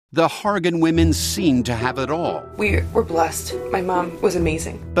The Hargan women seemed to have it all. We were blessed. My mom was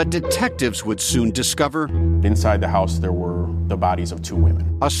amazing. But detectives would soon discover inside the house there were the bodies of 2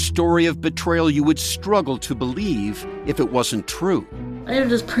 women. a story of betrayal you would struggle to believe if it wasn't true. I am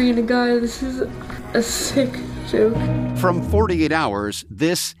just praying to God, this is a sick joke. From 48 Hours,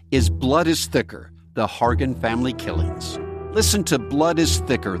 this is Blood is Thicker, The Hargan Family Killings. Listen to Blood is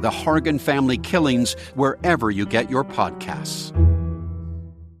Thicker, The Hargan Family Killings wherever you get your podcasts.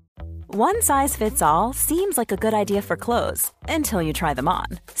 One size fits all seems like a good idea for clothes until you try them on.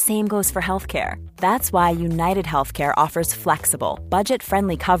 Same goes for healthcare. That's why United Healthcare offers flexible,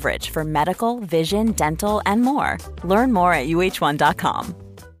 budget-friendly coverage for medical, vision, dental, and more. Learn more at uh1.com.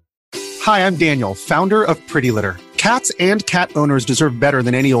 Hi, I'm Daniel, founder of Pretty Litter. Cats and cat owners deserve better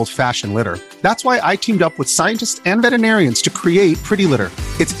than any old-fashioned litter. That's why I teamed up with scientists and veterinarians to create Pretty Litter.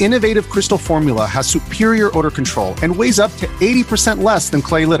 Its innovative crystal formula has superior odor control and weighs up to 80% less than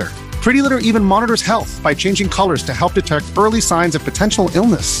clay litter. Pretty Litter even monitors health by changing colors to help detect early signs of potential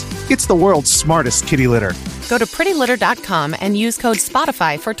illness. It's the world's smartest kitty litter. Go to prettylitter.com and use code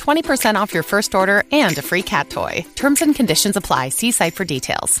SPOTIFY for 20% off your first order and a free cat toy. Terms and conditions apply. See site for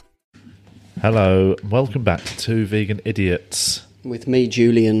details. Hello, welcome back to Two Vegan Idiots. With me,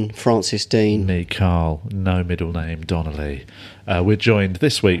 Julian, Francis Dean. Me, Carl, no middle name, Donnelly. We're joined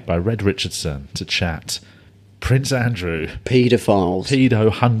this week by Red Richardson to chat Prince Andrew. Paedophiles.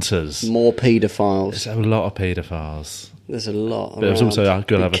 Pedo hunters. More paedophiles. There's a lot of paedophiles. There's a lot. But there's also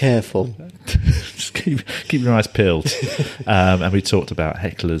Be careful. Just keep your eyes peeled. And we talked about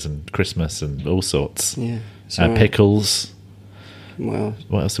hecklers and Christmas and all sorts. Yeah. Pickles. Well,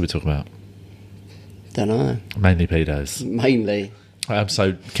 what else did we talk about? Don't know. Mainly pedos. Mainly.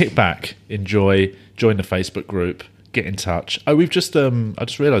 So kick back, enjoy, join the Facebook group, get in touch. Oh, we've just I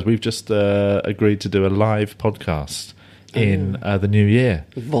just realised we've just agreed to do a live podcast in the new year.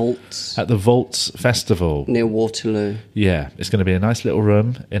 Vaults. At the Vaults Festival. Near Waterloo. Yeah, it's going to be a nice little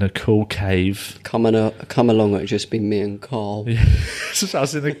room in a cool cave. Come along, it'll just be me and Carl. Yeah. It's just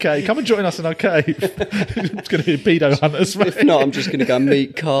us in the cave. Come and join us in our cave. It's going to be a pedo hunters. If not, I'm just going to go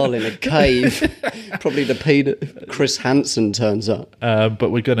meet Carl in a cave. Probably the pedo Chris Hansen turns up.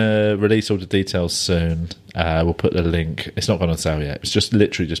 But we're going to release all the details soon. We'll put the link. It's not gone on sale yet. It's just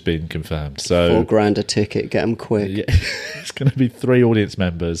literally just been confirmed. So $4,000 a ticket. Get them quick. Yeah. It's going to be 3 audience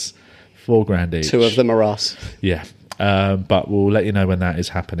members, $4,000 each. 2 of them are us. Yeah. But we'll let you know when that is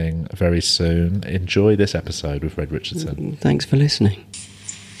happening very soon. Enjoy this episode with Red Richardson. Thanks for listening.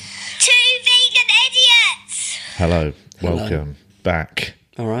 Two Vegan Idiots! Hello. Welcome back.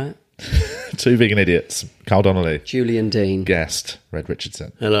 All right. Two Vegan Idiots. Carl Donnelly. Julian Dean. Guest, Red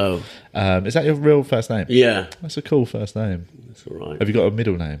Richardson. Hello. Is that your real first name? Yeah. That's a cool first name. That's all right. Have you got a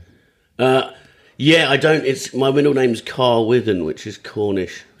middle name? Yeah, I don't. It's my middle name's Carl Withen, which is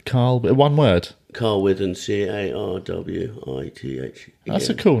Cornish. Carl, one word? Carl Withen, Carwithth. That's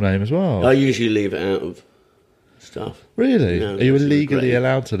a cool name as well. I usually leave it out of stuff. Really? No, are you illegally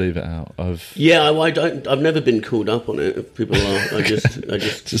allowed to leave it out of? Yeah, I don't. I've never been called up on it. If people are, I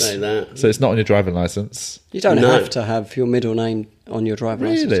just say that. So it's not on your driving licence. You don't have to have your middle name on your driving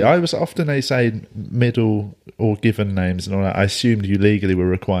licence. Really? I was often they say middle or given names and all that. I assumed you legally were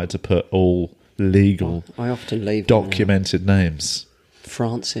required to put all legal. I often leave documented names.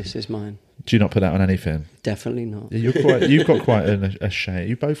 Francis is mine. Do you not put that on anything? Definitely not. You've got quite a shame.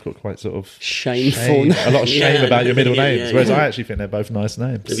 You both got quite sort of shameful, a lot of shame about your middle names. Whereas I actually think they're both nice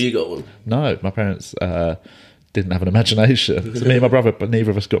names. Have you got one? No, my parents didn't have an imagination. So me and my brother, but neither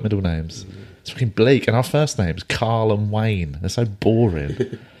of us got middle names. It's fucking bleak. And our first names, Carl and Wayne. They're so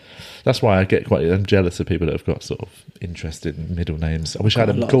boring. That's why I'm jealous of people that have got sort of interesting middle names. I wish I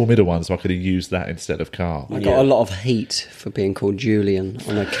had a cool middle one so I could have used that instead of Carl. I got a lot of heat for being called Julian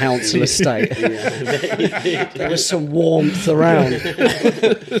on a council estate. There was some warmth around. I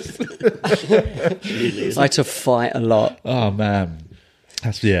had to fight a lot. Oh, man.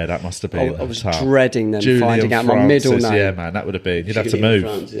 That must have been. I was tough. dreading them Julian finding out Francis, my middle name. Yeah, man, that would have been. You'd have to move.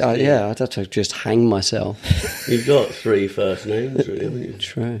 Francis, I'd have to just hang myself. You've got 3 first names, really, haven't you?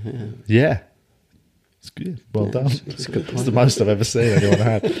 True. Yeah. It's good. Well done. It's a good point. It's the most I've ever seen anyone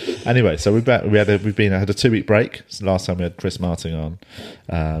had. Anyway, so we've had a 2-week break. So last time we had Chris Martin on.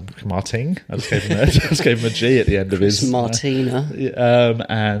 Martin. I just gave him a G at the end of his. Martina.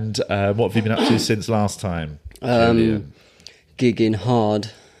 And what have you been up to since last time? Gigging hard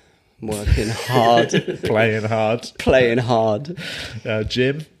Working hard. Playing hard. Playing hard.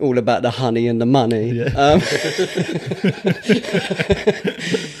 Jim? All about the honey and the money. Yeah.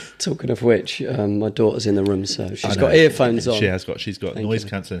 Talking of which, my daughter's in the room, so she's got earphones on. She's got noise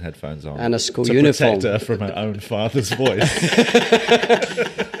cancelling headphones on. And a school to uniform. protect her from her own father's voice.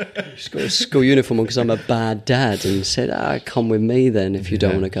 She's got a school uniform on because I'm a bad dad, and said, come with me then if you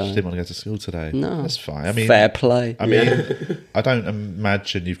don't want to go. She didn't want to go to school today. No. That's fine. I mean, fair play. I mean, I don't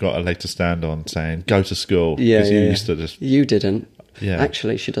imagine you've got a leg to stand on saying, go to school. Yeah, you used to just... You didn't. Yeah.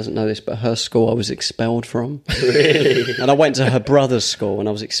 Actually, she doesn't know this, but her school I was expelled from. Really? And I went to her brother's school and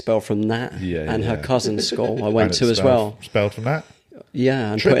I was expelled from that. Yeah, and yeah. her cousin's school I went to as well. Expelled from that?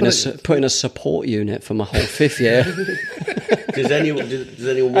 Yeah, and put in a support unit for my whole 5th year. Does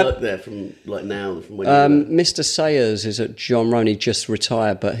anyone work there from like now? From when you were there? Mr. Sayers is at John Roan. He just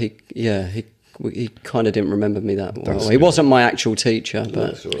retired, but he kind of didn't remember me that well. He wasn't my actual teacher, but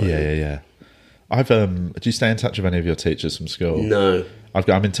That's all right. Yeah. I've do you stay in touch with any of your teachers from school? No.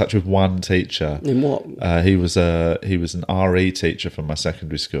 I'm in touch with one teacher. In what? He was an RE teacher from my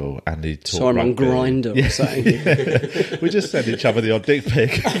secondary school, and he taught so I'm on rugby. Grindr or something. We just send each other the odd dick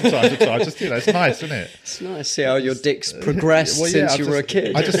pic from time to time. Just it's nice, isn't it? It's nice to see how your dick's progressed since you were a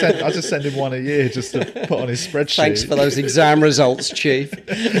kid. I just send him one a year just to put on his spreadsheet. Thanks for those exam results, Chief.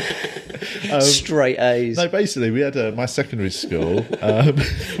 Straight A's. No, basically, we had my secondary school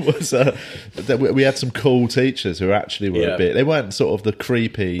we had some cool teachers who actually were a bit. They weren't sort of the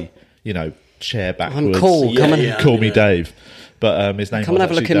creepy, chair backwards. I'm cool. Call me Dave. But his name. Come was and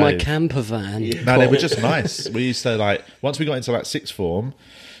have a look actually in my Dave. camper van. Yeah. No, they were just nice. We used to once we got into sixth form.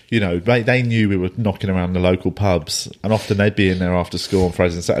 They knew we were knocking around the local pubs, and often they'd be in there after school on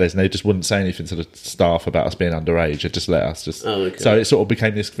Fridays and Saturdays, and they just wouldn't say anything to the staff about us being underage. They'd just let us So it sort of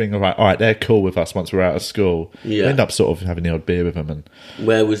became this thing of all right, they're cool with us once we're out of school. Yeah. We end up sort of having the odd beer with them. And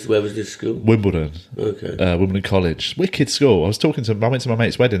where was this school? Wimbledon. Okay. Wimbledon College. Wicked school. I went to my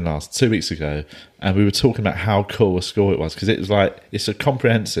mate's wedding 2 weeks ago, and we were talking about how cool a school it was, because it was it's a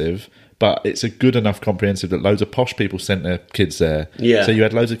comprehensive. But it's a good enough comprehensive that loads of posh people sent their kids there. Yeah. So you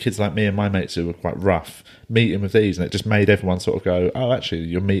had loads of kids like me and my mates who were quite rough meeting with these, and it just made everyone sort of go, oh, actually,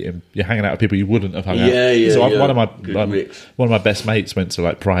 you're hanging out with people you wouldn't have hung out. Yeah. So one of my best mates went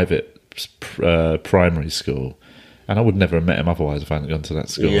to private primary school, and I would never have met him otherwise if I hadn't gone to that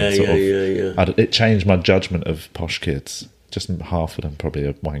school. It changed my judgment of posh kids. Just half of them probably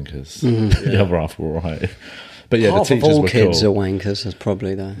are wankers. The other half were all right. But yeah, half the teachers of all were kids cool. are wankers. That's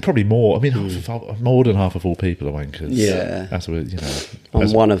probably there. Probably more. I mean, more than half of all people are wankers. Yeah, that's what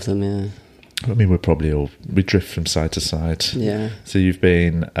I'm one of them. Yeah. I mean, we drift from side to side. Yeah. So you've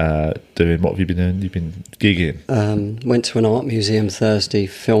been doing, what have you been doing? You've been gigging. Went to an art museum Thursday.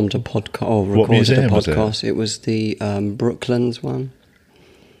 Filmed a podcast. Or recorded what museum a podcast. Was it? It was the Brooklands one.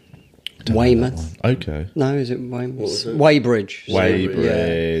 Weymouth. Okay. No, is it Weymouth? Weybridge.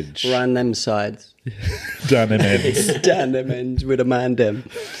 Weybridge. Yeah. Ran them sides. Down them ends. Down them ends with a man dem.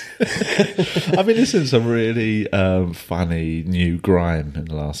 I've been listening to some really funny new grime in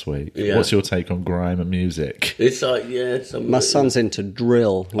the last week. Yeah. What's your take on grime and music? It's my son's into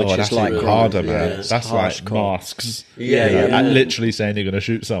drill, which is like harder, man. Yeah, that's like masks. And literally saying you're going to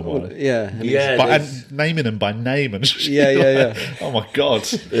shoot someone. And naming them by name and Oh my god.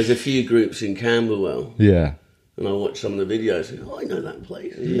 There's a few groups in Camberwell. Yeah. And I watched some of the videos. I know that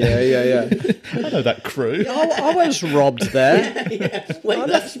place. Yeah. I know that crew. I was robbed there. Wait,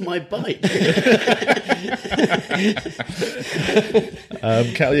 that's my bike.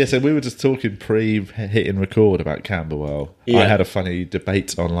 So we were just talking pre-hitting record about Camberwell. I had a funny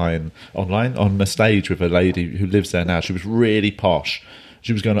debate online on the stage with a lady who lives there now. She was really posh.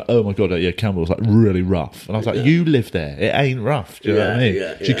 She was going, oh my God, Camberwell's really rough. And I was like, you live there. It ain't rough. Do you know what I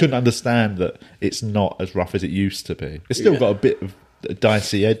mean? She couldn't understand that it's not as rough as it used to be. It's still got a bit of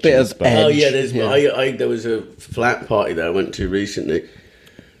dicey edges. There was a flat party that I went to recently,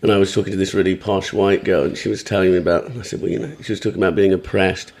 and I was talking to this really posh white girl, and she was telling me about, I said, she was talking about being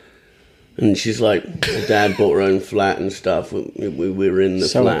oppressed. And she's like, her dad bought her own flat and stuff. We were in the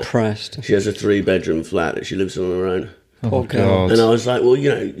flat. So oppressed. She has a 3-bedroom flat that she lives on her own. Oh, God. And I was like,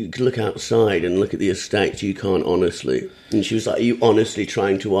 you can look outside and look at the estate. You can't honestly. And she was like, are you honestly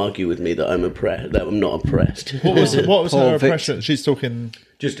trying to argue with me that I'm oppressed? That I'm not oppressed? What was her oppression? She's talking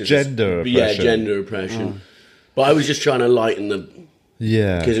just gender oppression. Yeah, gender oppression. Oh. But I was just trying to lighten the...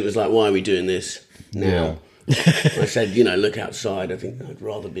 Yeah. Because it was like, why are we doing this now? Yeah. I said, look outside. I think I'd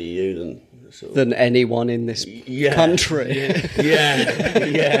rather be you than sort of, than anyone in this country.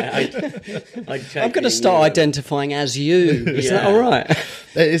 I'm going to start identifying as you. Is that all right?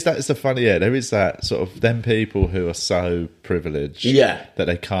 It's the funny, there is that sort of them people who are so privileged that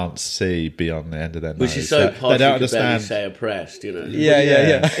they can't see beyond the end of their nose. Which is so posh, they don't you could barely understand. say oppressed, you know.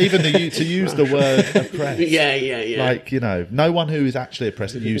 Even to use the word oppressed. Yeah. Like, you know, no one who is actually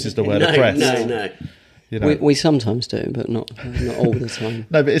oppressed uses the word oppressed. No. You know, we sometimes do, but not all the time.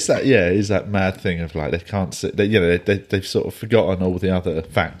 No, but it's that mad thing of like they can't sit. They've sort of forgotten all the other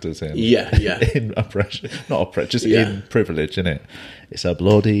factors in in oppression, not oppression, just in privilege. In it, it's a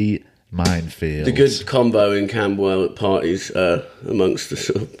bloody minefield. The good combo in Camberwell at parties amongst the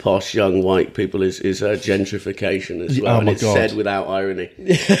sort of posh young white people is gentrification as well, and it's said without irony.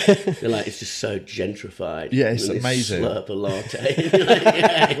 They're like, it's just so gentrified. Yeah, it's amazing. Slurp a latte.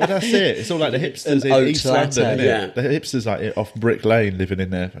 Well, that's it. It's all like the hipsters in East London, isn't it? The hipsters like off Brick Lane living in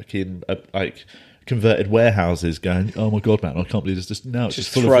their fucking like converted warehouses going, oh my god, man, I can't believe it's just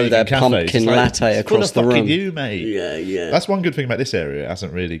full throw of their cafes. pumpkin latte across the room. You, mate. Yeah. That's one good thing about this area. It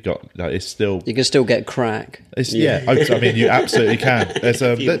hasn't really got like, it's still, you can still get crack. It's I mean, you absolutely can. There's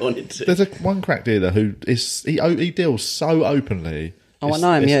one crack dealer who he deals so openly. Oh, I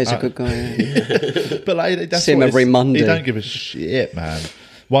know him. Yeah, he's a good guy. Yeah. But like, that's see him every Monday. He don't give a shit, man.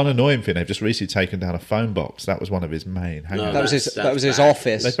 One annoying thing, they've just recently taken down a phone box. That was one of his main hangouts. That was his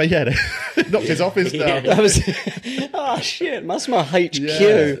office. They knocked his office down. That was shit. That's my HQ.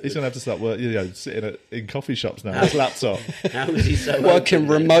 Yeah. He's gonna have to start sitting in coffee shops now. His laptop. How is he so working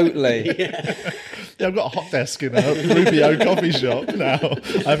remotely? Yeah, I've got a hot desk in a Rubio coffee shop now.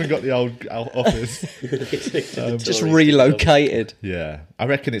 I haven't got the old office. Just relocated. Yeah, I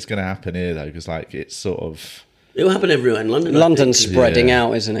reckon it's going to happen here though, because like it's sort of. It'll happen everywhere in London. London's spreading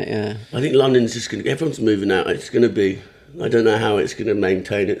out, isn't it? Yeah. I think London's just going to... Everyone's moving out. It's going to be... I don't know how it's going to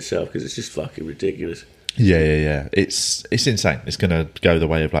maintain itself because it's just fucking ridiculous. Yeah. It's insane. It's going to go the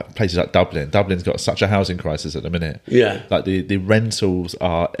way of like places like Dublin. Dublin's got such a housing crisis at the minute. Yeah. Like the rentals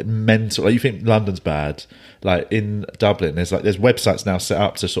are mental. Like you think London's bad. Like in Dublin, there's websites now set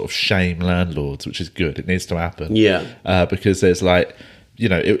up to sort of shame landlords, which is good. It needs to happen. Yeah. Because there's like... You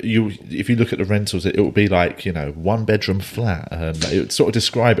know, if you look at the rentals, it will be like, you know, 1-bedroom flat. It would sort of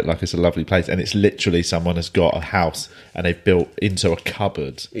describe it like it's a lovely place, and it's literally someone has got a house and they've built into a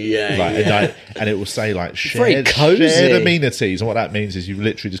cupboard. And it will say like shared amenities, and what that means is you've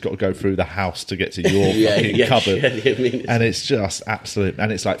literally just got to go through the house to get to your fucking cupboard, and it's just absolute.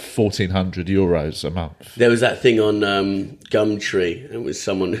 And it's like €1,400 a month. There was that thing on Gumtree, and it was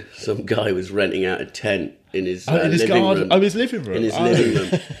some guy was renting out a tent. In his living room. Oh, his living room. In his living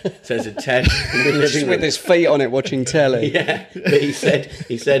room. So there's a tent in the living room. With his feet on it watching telly. Yeah. But he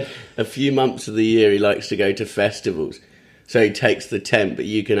said a few months of the year he likes to go to festivals. So he takes the tent, but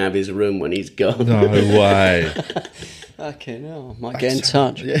you can have his room when he's gone. No way. Okay, no, might get in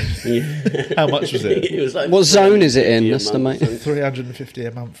touch. Yeah. How much was it? It was like what zone is it in? That's the mate. $350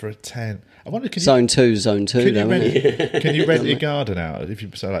 a month for a tent. I wonder, zone two. Can you rent your garden out if you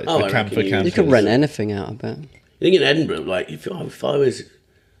like the camper campers? You can rent anything out. I bet. I think in Edinburgh, like if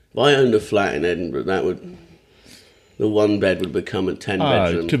I owned a flat in Edinburgh, the one bed would become a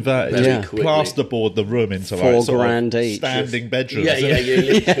 10-bedroom. Converted. Plasterboard the room into $4,000 each. Standing bedrooms. Yeah,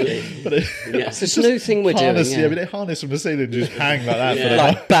 literally. It's this new thing we're doing. Yeah, but they harness from the ceiling and just hang like that. For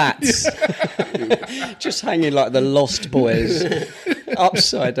like bats. Just hanging like the Lost Boys.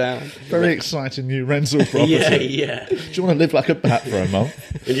 Upside down. Very exciting new rental property. Yeah. Do you want to live like a bat for a month?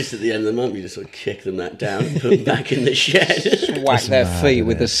 And just at the end of the month, you just sort of kick them down and put them back in the shed. Just whack their feet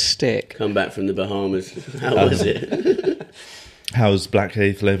with a stick. Come back from the Bahamas. How was it? How's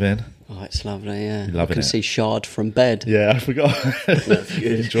Blackheath living? Oh, it's lovely, yeah. You loving can it? see Shard from bed. Yeah, I forgot. That's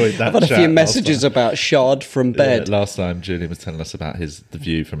good. Enjoyed that. I've had a few messages about Shard from bed. Yeah, last time Julian was telling us about the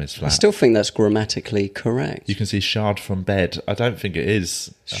view from his flat. I still think that's grammatically correct. You can see Shard from bed. I don't think it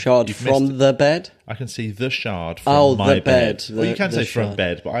is. Shard from the bed? I can see the Shard from my bed. Well, you can say Shard. from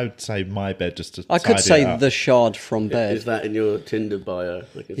bed, but I would say my bed just to I could tidy say it up. the Shard from bed. Is that in your Tinder bio?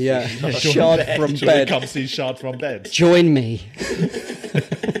 Yeah, Shard from bed. Come see Shard from bed. Join me.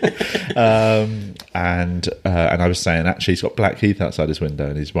 And I was saying, actually, he's got Blackheath outside his window,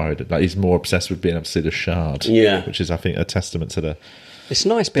 and he's worried. Like he's more obsessed with being able to see the Shard. Yeah, which is, I think, a testament to the. It's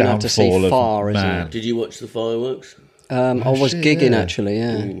nice being able to see far, isn't it? Did you watch the fireworks? I was gigging actually,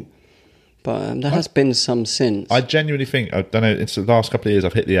 yeah. But there has been some since. I genuinely think, I don't know, it's the last couple of years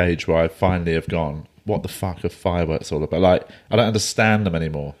I've hit the age where I finally have gone, what the fuck are fireworks all about? Like, I don't understand them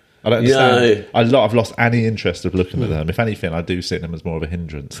anymore. I don't understand. No. I've lost any interest of looking at them. If anything, I do see them as more of a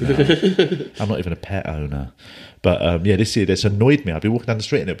hindrance now. I'm not even a pet owner. But this year this annoyed me. I'd be walking down the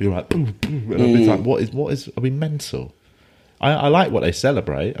street and it'd be like, boom, boom, and I'd be like, what is? Are we mental? I like what they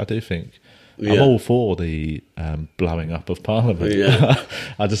celebrate. I do think. I'm all for the blowing up of Parliament. Yeah.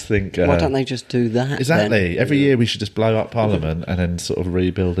 I just think... why don't they just do that? Exactly. Then? Every year we should just blow up Parliament and then sort of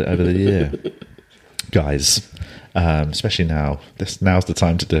rebuild it over the year. Guys, especially now. Now's the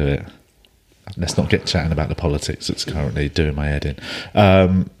time to do it. Let's not get chatting about the politics that's currently doing my head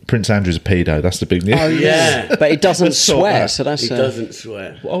in. Prince Andrew's a pedo. That's the big news. Oh, yeah. But he doesn't swear, so that's... He doesn't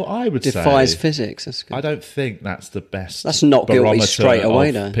swear. Well, I would defies physics. That's good. I don't think that's the best. That's not guilty straight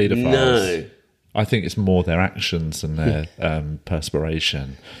away, though. Paedophiles. No. I think it's more their actions and their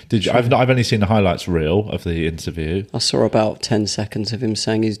perspiration. I've only seen the highlights reel of the interview. I saw about 10 seconds of him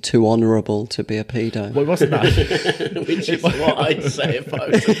saying he's too honourable to be a pedo. Well, wasn't that? Which is what I'd say if I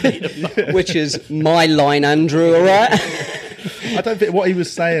was a paedophile. Which is my line, Andrew, all right? I don't think what he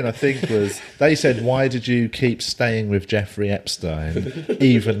was saying, I think, was they said, why did you keep staying with Jeffrey Epstein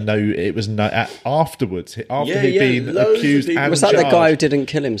even though it was afterwards, after he'd been accused and was that charged. the guy who didn't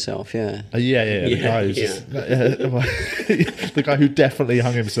kill himself? Yeah. The guy who's the guy who definitely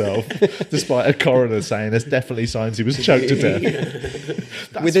hung himself despite a coroner saying there's definitely signs he was choked to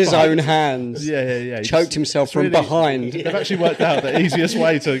death. With his own hands. Yeah. Choked himself from behind. They've actually worked out the easiest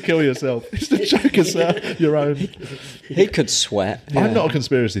way to kill yourself is to choke your own. He could sweat. Yeah. I'm not a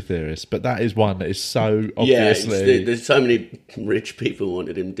conspiracy theorist, but that is one that is so obviously... Yeah, there's so many rich people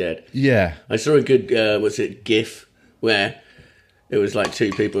wanted him dead. Yeah. I saw a good, GIF where it was like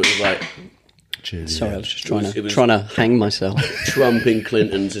two people, it was like... Sorry, I was just trying to hang myself. Trump and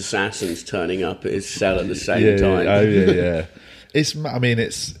Clinton's assassins turning up at his cell at the same time. Oh, yeah. It's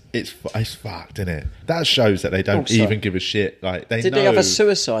fucked, isn't it? That shows that they don't even give a shit. Like they Did know. he have a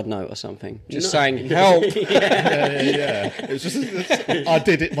suicide note or something? Just saying, help. Yeah. It's just, I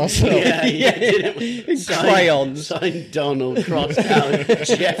did it myself. Yeah, did it. Crayons. Signed Donald, crossed out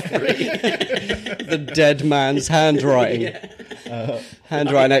Jeffrey. The dead man's handwriting.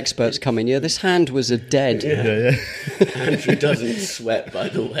 Handwriting experts come in. Yeah, this hand was a dead. Yeah. Andrew doesn't sweat, by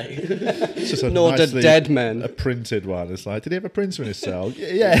the way. It's just Nor do dead men. A printed one. It's like, did he have a printer in his cell?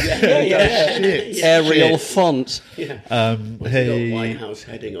 Yeah. Shit. Arial font. Yeah. Got White House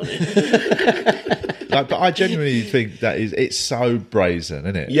heading on it. But I genuinely think it's so brazen,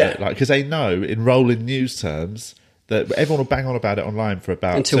 isn't it? Yeah. Because they know in rolling news terms that everyone will bang on about it online for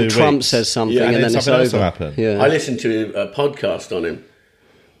about until 2 Trump weeks. says something and then something it's else will over. happen. Yeah. I listened to a podcast on him,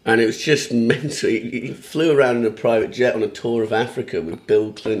 and it was just mental. He flew around in a private jet on a tour of Africa with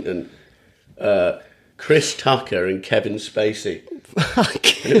Bill Clinton, Chris Tucker, and Kevin Spacey.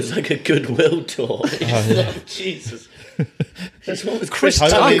 And it was like a goodwill tour. Jesus. That's what was Chris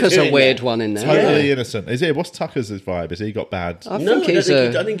Tucker's a weird one in there. Totally innocent. Is it? What's Tucker's vibe? Has he got bad? I think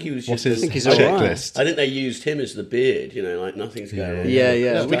he was. What's just his checklist? I think they used him as the beard. Like nothing's going on.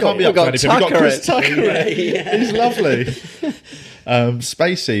 Yeah. We can't be up for anything. We've got Chris Tucker. He's lovely.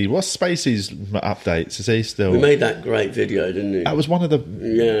 Spacey. What's Spacey's updates? Is he still? We made that great video, didn't we? That was one of the.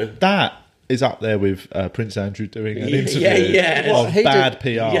 Yeah. That is up there with Prince Andrew doing an interview. Yeah. Of bad PR.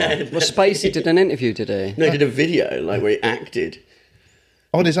 Yeah. Well, Spacey did an interview, did he? No, he did a video where he acted.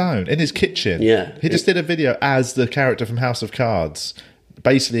 On his own, in his kitchen. Yeah. He just did a video as the character from House of Cards,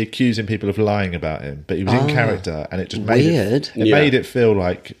 basically accusing people of lying about him. But he was in character, and it just made it made it feel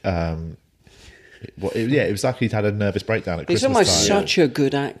like... it was like he'd had a nervous breakdown at Christmas time. He's almost such a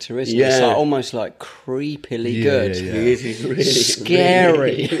good actor, isn't he? It's almost like creepily good. Yeah. He is. He's really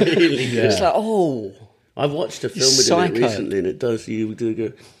scary. Really good. It's like, oh... I've watched a film with him recently, and it does. You do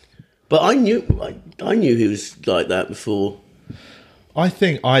good. But I knew he was like that before. I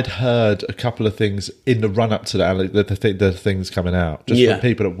think I'd heard a couple of things in the run-up to that, the things coming out, just from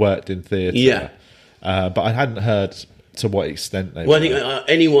people that worked in theatre. Yeah. But I hadn't heard to what extent they were. Well, I think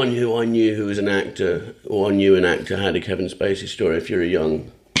anyone who I knew who was an actor, or I knew an actor, had a Kevin Spacey story, if you're a young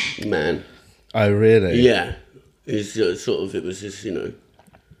man. Oh, really? Yeah. It's sort of, it was just, And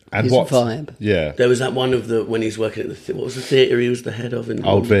his vibe. Yeah. There was that one of when he's working at what was the theatre he was the head of in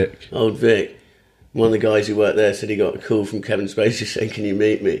Old Vic. Old Vic. One of the guys who worked there said he got a call from Kevin Spacey saying, "Can you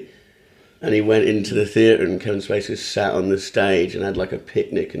meet me?" And he went into the theatre, and Kevin Spacey was sat on the stage and had like a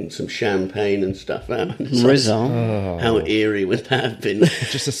picnic and some champagne and stuff out. How eerie would that have been?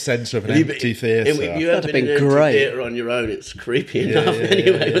 Just the centre of an empty theatre. If you have been in an empty theatre on your own, it's creepy enough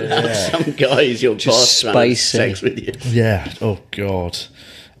anyway. Without some guys, your boss having sex with you. Yeah. Oh God.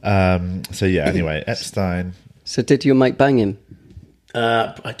 Anyway, Epstein. So did your mate bang him?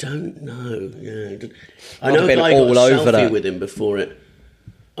 I don't know. Yeah, I know a been guy all got a over selfie that. with him before it.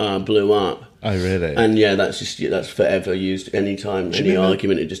 blew up. Oh, really? And yeah, that's forever used. Anytime any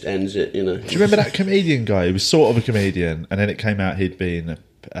argument, it just ends it. You know. Do you remember that comedian guy? He was sort of a comedian, and then it came out he'd been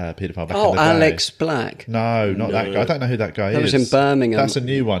a paedophile back in the day. Alex Black. No, not that guy. I don't know who that guy is. That was in Birmingham. That's a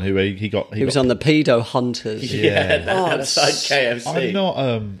new one. He was on the Pedo Hunters. Yeah, outside KFC.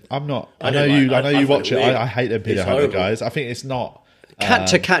 I'm not. I know you watch it. I hate them Pedo Hunter guys. I think it's not.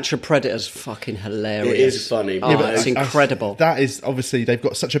 To Catch a Predator is fucking hilarious. It is funny. It's incredible. That is obviously they've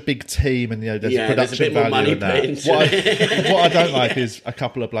got such a big team, and there's production there's value in that. What I don't like is a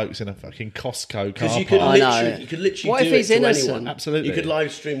couple of blokes in a fucking Costco car you park. You could literally what do if he's it to innocent? anyone. Absolutely. You could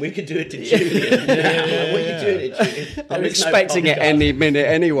live stream. We could do it to Julian. What are you doing it, Julian? I'm expecting it any minute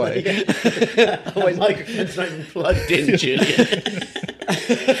anyway. The microphone's not even plugged in, Julian.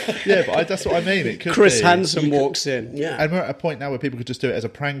 Yeah, but that's what I mean. It could Chris be. Hansen walks in. Yeah. And we're at a point now where people could just do it as a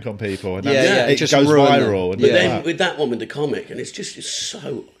prank on people, and it it just goes ruin viral. them. And But then with that one with the comic, and it's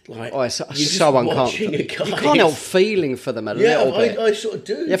so like it's you're just so watching uncomfortable. a You guy. can't help feeling for them a little bit. I sort of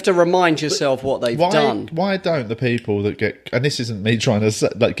do. You have to remind yourself what they've done. Why don't the people that get, and this isn't me trying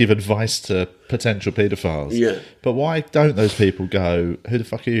to give advice to potential paedophiles, but why don't those people go, who the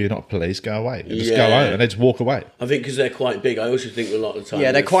fuck are you, you're not police, go away, and just go home, and they just walk away? I think because they're quite big. I also think a lot of the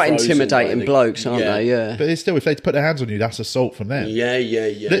time they're quite intimidating blokes, aren't they? Yeah. But it's still, if they put their hands on you, that's assault from them. Yeah.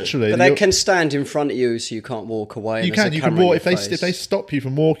 Literally. But they can stand in front of you so you can't walk away. You can walk, if they stop you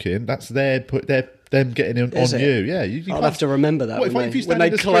from walking, that's them getting on you. Yeah, I'll have to remember that when if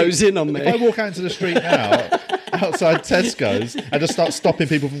they close in on me. If I walk out into the street now, outside Tesco's, and just start stopping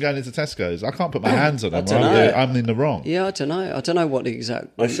people from going into Tesco's, I can't put my hands on them. I'm in the wrong. Yeah, I don't know. I don't know what the exact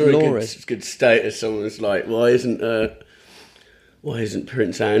I saw law a is. good status. Someone was like, "Why isn't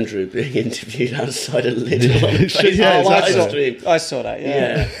Prince Andrew being interviewed outside a Lidl on Facebook?" I saw that.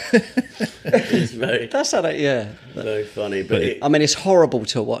 Yeah. It's very. That's how that. Yeah. Very funny, but I mean, it's horrible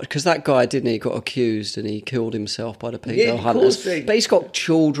to watch because that guy he got accused and he killed himself by the pedo hunters. But he's got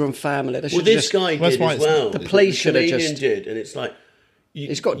children, family. This guy did as well. The police should have just did, and it's like.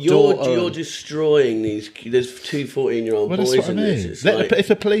 You're destroying these. There's two 14-year-old boys that's what in I mean. this. It's if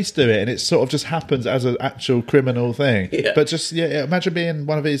the police do it and it sort of just happens as an actual criminal thing, but just imagine being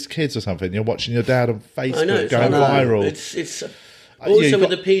one of his kids or something. You're watching your dad on Facebook going viral. It's also with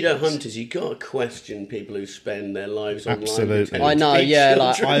the pedo hunters, you got to question people who spend their lives online. Absolutely, I know. Yeah,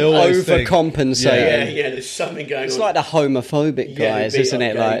 like I always overcompensating. Yeah. There's something going on. It's like the homophobic guys, isn't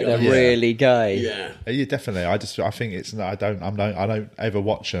it? Like they're really gay. Yeah, definitely. I think it's. I don't ever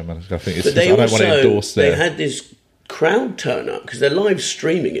watch them, and I think it's. But they I don't want to endorse them. They had this crowd turn up because they're live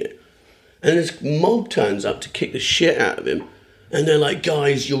streaming it, and this mob turns up to kick the shit out of him. And they're like,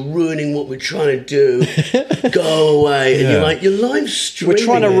 guys, you're ruining what we're trying to do. Go away. And you're like, you're live streaming. We're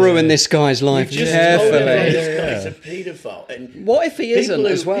trying to ruin this guy's life carefully. This guy's a paedophile. And what if he isn't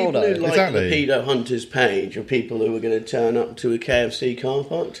as well, though? People who like the pedo hunters page are people who are going to turn up to a KFC car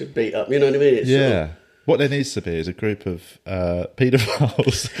park to beat up. You know what I mean? It's what there needs to be is a group of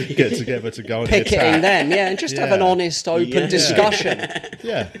paedophiles get together to go and picketing them, and just have an honest, open discussion.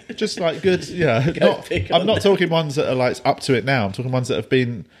 Yeah, just like good. Yeah, I'm not talking ones that are like up to it now. I'm talking ones that have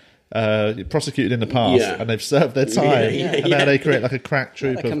been prosecuted in the past and they've served their time, and now they create like a crack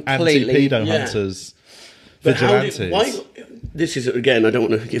troop of anti-pedo hunters, vigilantes. This is again. I don't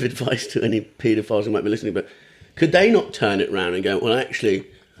want to give advice to any paedophiles who might be listening, but could they not turn it around and go, well, actually,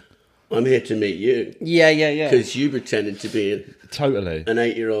 I'm here to meet you. Yeah. Because you pretended to be an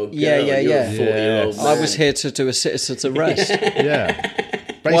 8-year-old girl. Yeah. You're a 40-year-old man. I was here to do a citizen's arrest. Basically.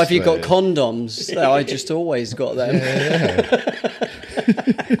 Why have you got condoms? I just always got them.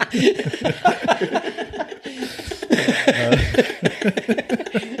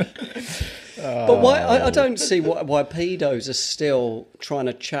 But why? I don't see why pedos are still trying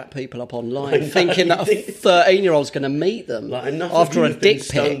to chat people up online, thinking that a 13-year-old's going to meet them after a dick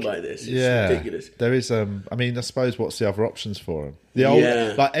pic. By this. It's ridiculous. There is. I mean, I suppose what's the other options for them? The old,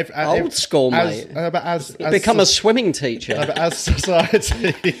 old school, mate. But as become a swimming teacher. But as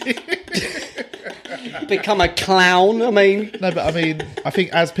society. Become a clown. I mean, I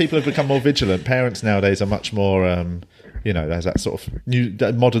think as people have become more vigilant, parents nowadays are much more. There's that sort of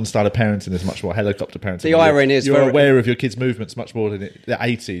that modern style of parenting is much more helicopter parenting. The irony is you're aware of your kids' movements much more than the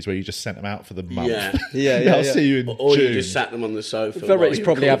 80s, where you just sent them out for the month. I'll see you in June. Or you just sat them on the sofa. He's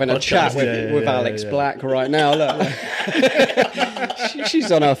probably having a chat with Alex Black right now. Look,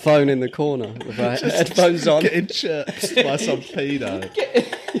 she's on her phone in the corner with her headphones on, getting chirped by some pedo.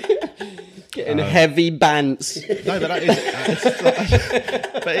 Getting heavy bants. No, but that is.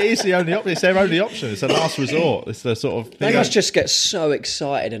 But it is the only option. It's their only option. It's the last resort. It's the sort of. They must just get so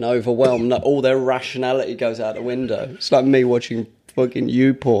excited and overwhelmed that all their rationality goes out the window. It's like me watching fucking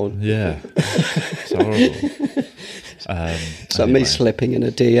you-porn. Yeah. It's horrible. So me slipping in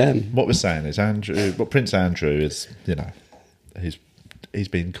a DM. What we're saying is Prince Andrew is, he's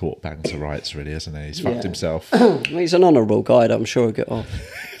been caught bang to rights, really, hasn't he? He's fucked himself. He's an honourable guy, I'm sure he'll get off.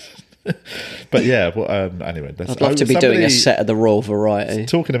 But yeah, anyway. I'd love to be doing a set of the Royal Variety.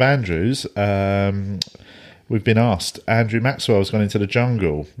 Talking of Andrews, we've been asked, Andrew Maxwell's gone into the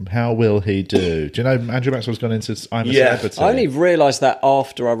jungle. How will he do? Do you know Andrew Maxwell's gone into I'm a Celebrity? I only realised that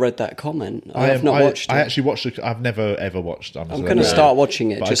after I read that comment. I have not watched it. I actually watched it. I've never, ever watched I'm going to start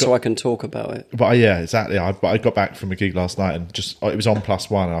watching it so I can talk about it. But yeah, exactly. I got back from a gig last night and it was on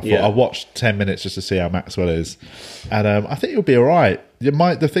 +1. And I thought I'll watch 10 minutes just to see how Maxwell is. And I think he'll be all right.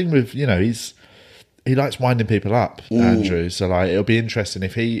 The thing with, he likes winding people up, Andrew. So it'll be interesting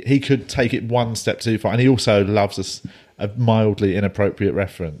if he could take it one step too far. And he also loves a mildly inappropriate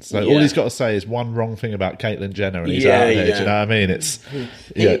reference. So all he's got to say is one wrong thing about Caitlyn Jenner, and he's out there. Do you know what I mean? It's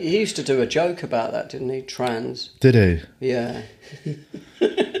he used to do a joke about that, didn't he? Trans. Did he? Yeah.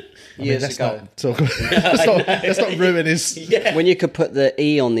 Years ago. Let's not ruin his... When you could put the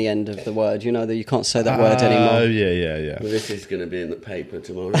E on the end of the word, that you can't say that word anymore. Oh, yeah. Well, this is going to be in the paper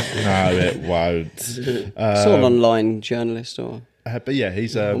tomorrow. No, it won't. It's all online journalist or... but yeah,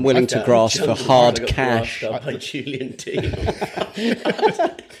 he's... I'm willing to grasp for hard cash. By Julian Dean.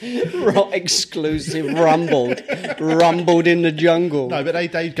 Exclusive rumbled in the jungle. No, but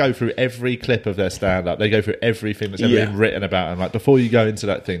they go through every clip of their stand-up. They go through everything that's ever been written about them. Before you go into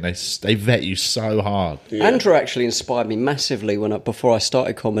that thing, they vet you so hard. Andrew actually inspired me massively before I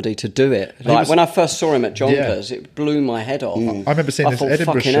started comedy to do it. When I first saw him at Jonkers, it blew my head off. I remember seeing this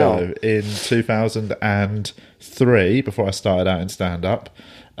Edinburgh show in 2003 before I started out in stand-up.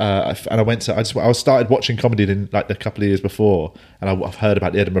 And I started watching comedy in a couple of years before, and I've heard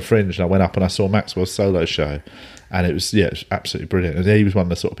about the Edinburgh Fringe, and I went up and I saw Maxwell's solo show, and it was absolutely brilliant. And he was one of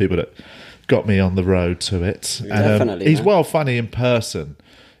the sort of people that got me on the road to it. Definitely, he's well funny in person.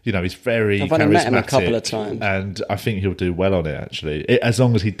 He's very charismatic. I've only met him a couple of times, and I think he'll do well on it. Actually, as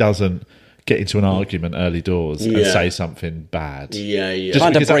long as he doesn't get into an argument early doors and say something bad. It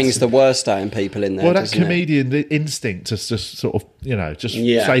kind of brings the worst out in people in there. Well, that comedian the instinct to just sort of,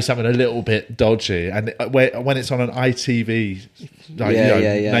 say something a little bit dodgy. And when it's on an ITV,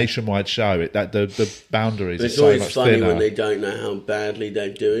 nationwide show, the boundaries but are it's so always much funny thinner. when they don't know how badly they're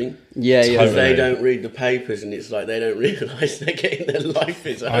doing. Because they don't read the papers, and it's like they don't realise they're getting their life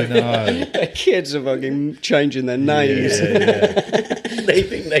is over. I know. Their kids are fucking changing their names. They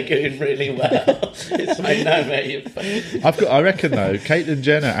think they're doing really well. It's like, no, mate, I reckon though, Caitlyn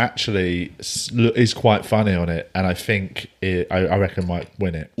Jenner actually is quite funny on it, and I think I reckon might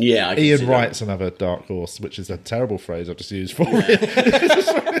win it. Yeah, Ian Wright's another dark horse, which is a terrible phrase I've just used for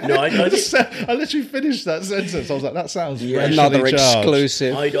it. No, I literally finished that sentence. I was like, that sounds another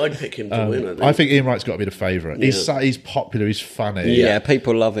exclusive. I'd pick him to win. I think Ian Wright's got to be the favourite. He's popular. He's funny. Yeah,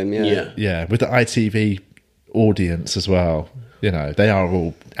 people love him. Yeah, with the ITV audience as well. They are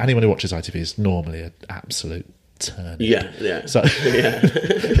all... Anyone who watches ITV is normally an absolute turn. Yeah. So,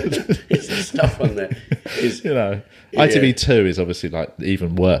 it's the stuff on there. ITV2 is obviously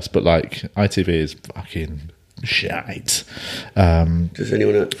even worse, but ITV is fucking shite. Does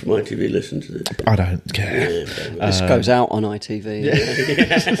anyone from ITV listen to this? I don't care. This goes out on ITV.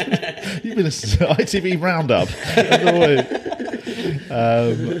 You've been listening to ITV Roundup.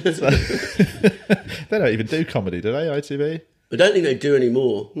 They don't even do comedy, do they, ITV? I don't think they do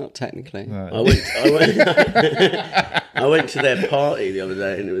anymore. Not technically. No. I went to their party the other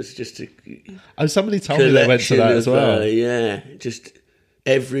day, and it was just somebody told me they went to that as well. Just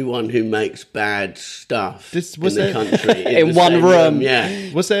everyone who makes bad stuff in the there, country in one room.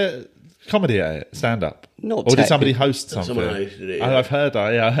 Was there comedy at it? Stand up? Not or did somebody host something? Someone hosted it. I've heard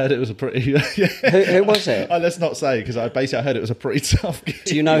that. I heard it was a pretty. Who was it? Let's not say, because I heard it was a pretty tough gig.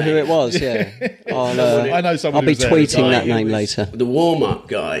 Do you know who it was? Yeah. I know someone. I'll be tweeting that name later. The warm-up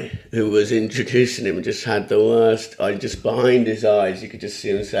guy who was introducing him just had the worst. Just behind his eyes, you could just see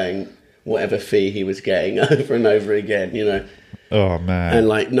him saying whatever fee he was getting over and over again. Oh man! And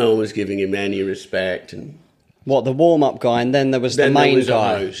no one was giving him any respect. And what, the warm-up guy, and then there was the main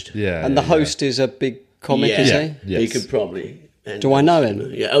guy. Host. Yeah, and the host is a big comic, is he? Yes. He could probably. Do I know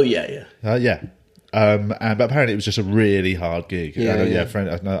him? Yeah. Oh yeah. But apparently it was just a really hard gig. A friend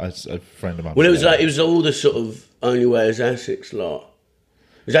of mine. Well, it was all the sort of Only Way is Essex lot.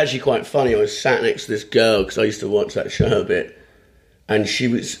 It was actually quite funny. I was sat next to this girl because I used to watch that show a bit, and she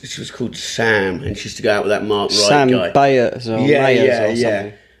was called Sam, and she used to go out with that Mark Wright Sam guy. Bayers or Mayers or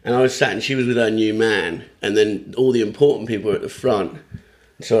something. And I was sat, and she was with her new man, and then all the important people were at the front.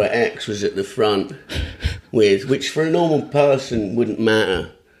 So her ex was at the front, with, which for a normal person wouldn't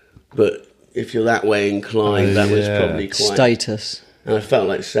matter, but if you're that way inclined, that was probably quite... Status. And I felt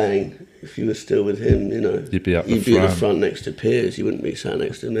like saying, if you were still with him, you know, you'd be at the front next to Piers. You wouldn't be sat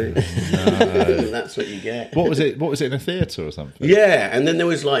next to me. No. That's what you get. What was it? What was it, in a theatre or something? Yeah, and then there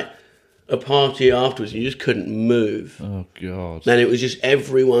was like a party afterwards. And you just couldn't move. Oh God! And it was just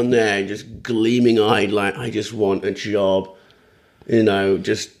everyone there, just gleaming eyed, like I just want a job. You know,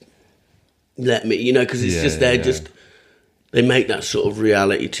 just let me. You know, because it's just they're just. They make that sort of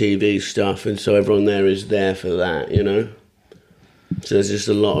reality TV stuff, and so everyone there is there for that, you know? So there's just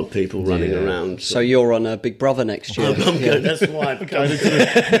a lot of people running around. So you're on Big Brother next year. I'm going, that's why I've going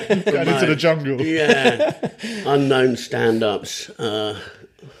into the jungle. Yeah. Unknown stand-ups.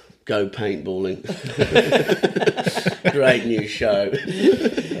 Go paintballing. Great new show.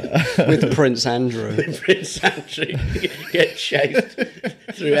 With Prince Andrew. With Prince Andrew. Get chased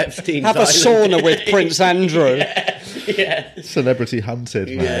through Epstein's Have a sauna with Prince Andrew. Yeah. Celebrity hunted,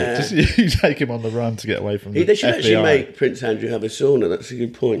 mate. Yeah. Just you take him on the run to get away from the They should FBI. actually make Prince Andrew have a sauna. That's a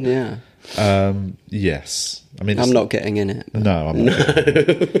good point. Yeah. Yes. I mean, I'm not getting in it. No, I'm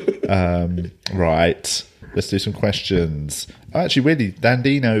not. Right. Let's do some questions. Actually, really,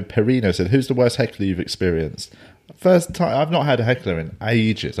 Dandino Perino said, "Who's the worst heckler you've experienced?" First time, I've not had a heckler in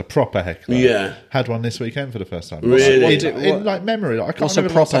ages, a proper heckler. Yeah. Had one this weekend for the first time. Really? In like memory. Like, I can't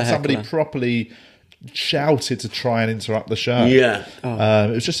remember the last time somebody properly shouted to try and interrupt the show. Yeah.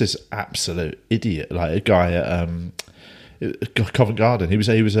 It was just this absolute idiot, like a guy at Covent Garden. He was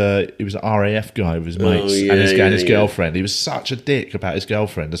an RAF guy with his mates and his girlfriend. He was such a dick about his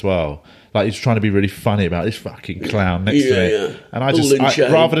girlfriend as well. Like, he was trying to be really funny about this fucking clown next to me. Yeah. And I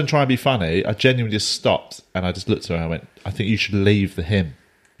rather than try and be funny, I genuinely just stopped and I just looked at her and I went, I think you should leave the him.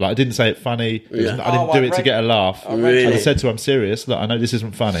 Like, I didn't say it funny. I didn't do it to get a laugh. Really? I said to him, I'm serious. Look, I know this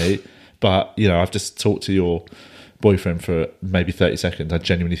isn't funny, but, you know, I've just talked to your boyfriend for maybe 30 seconds. I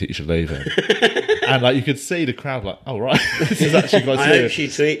genuinely think you should leave him. And, like, you could see the crowd like, oh, right. This is actually quite serious. I hope she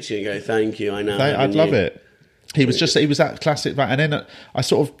tweets you and go, thank you, I know. I'd love it. He was that classic. And then I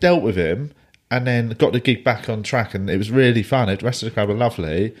sort of dealt with him and then got the gig back on track and it was really fun. The rest of the crowd were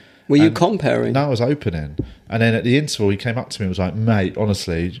lovely. Were you comparing? No, I was opening. And then at the interval, he came up to me and was like, mate,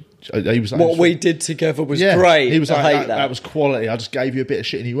 honestly... He was like, what we did together was great. He was like, I hate that was quality. I just gave you a bit of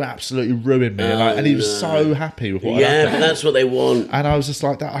shit and you absolutely ruined me. And he was so happy with what Yeah, but that's what they want. And I was just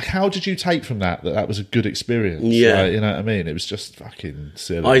like, that. Like, how did you take from that was a good experience? Yeah. Like, you know what I mean? It was just fucking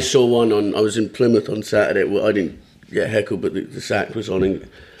silly. I saw one I was in Plymouth on Saturday. Well, I didn't get heckled, but the sack was on and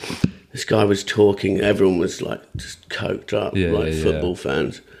this guy was talking. Everyone was like just coked up, football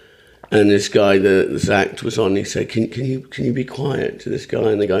fans. And this guy, this act was on. He said, "Can you be quiet?" to this guy,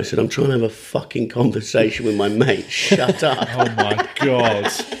 and the guy said, "I'm trying to have a fucking conversation with my mate. Shut up!" Oh my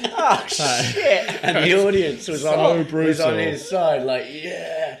god! Oh shit! And the audience was on his side, like,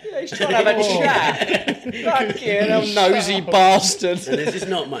 yeah, he's trying to have a chat. Fucking nosy bastard. And there's just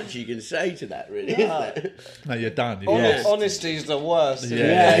not much you can say to that, really, is there? No, you're done. Honesty's the worst.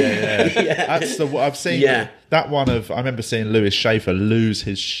 Yeah. That's I've seen. Yeah. That one I remember seeing Lewis Schaefer lose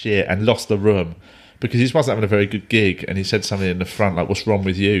his shit and lost the room because he wasn't having a very good gig and he said something in the front like, what's wrong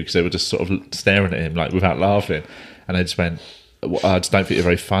with you? Because they were just sort of staring at him like without laughing. And they just went, I just don't think you're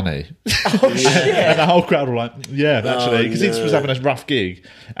very funny. Oh, shit. And the whole crowd were like, yeah, actually. Because he was having a rough gig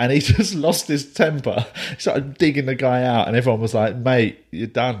and he just lost his temper. He started digging the guy out and everyone was like, mate, you're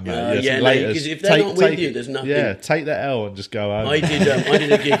done, mate. Because if they're not with you, there's nothing. Yeah, take the L and just go home. I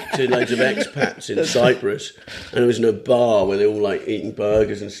did a gig to loads of expats in Cyprus and it was in a bar where they were all like eating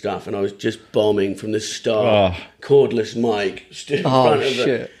burgers and stuff and I was just bombing from the start. Cordless mic stood in front of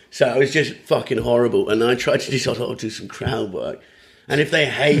them. So it was just fucking horrible. And I tried to do some crowd work. And if they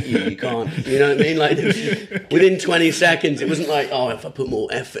hate you, you can't. You know what I mean? Like within 20 seconds, it wasn't like, oh, if I put more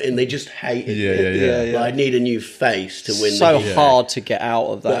effort in, they just hated me. Yeah. But I need a new face to win. So hard to get out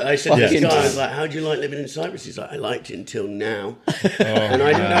of that. But I said to this guy, I was like, how do you like living in Cyprus? He's like, I liked it until now. And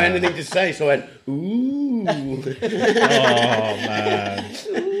I didn't know anything to say, so I went, ooh. Oh, man.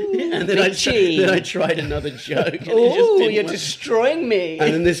 And then I tried another joke. Oh, you're destroying me.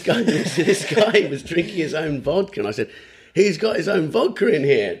 And then this guy was drinking his own vodka. And I said, he's got his own vodka in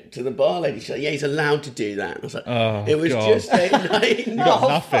here, to the bar lady. She's like, yeah, he's allowed to do that. And I was like, it was just a night. You got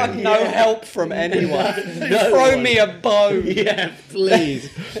nothing. No help from anyone. Throw me a bone. Yeah, please.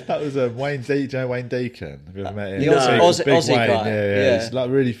 That was Wayne Deacon. Have you ever met him? The Aussie Wayne. guy. Yeah. He's like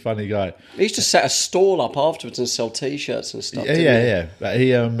a really funny guy. He used to set a stall up afterwards and sell T-shirts and stuff. Yeah. But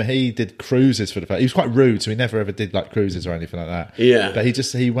he did cruises for the. He was quite rude, so he never ever did like cruises or anything like that. Yeah. But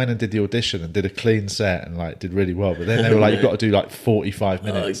he went and did the audition and did a clean set and like did really well. But then they were like, you've got to do like 45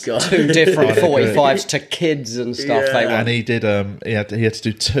 minutes. Oh, God. 2 different 45s to kids and stuff. Yeah. They want. And he did. He had to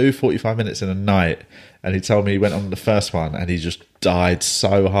do 2 45 minutes in a night. And he told me he went on the first one and he just died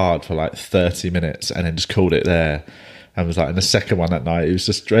so hard for like 30 minutes and then just called it there. And was like, in the second one that night, he was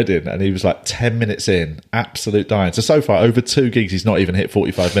just dreading. And he was like 10 minutes in, absolute dying. So far, over 2 gigs, he's not even hit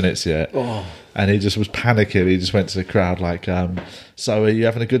 45 minutes yet. Oh. And he just was panicking. He just went to the crowd like, so are you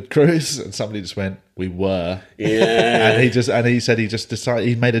having a good cruise? And somebody just went, we were. Yeah. and he said he just decided,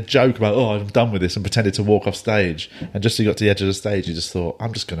 he made a joke about, oh, I'm done with this, and pretended to walk off stage. And just as he got to the edge of the stage, he just thought,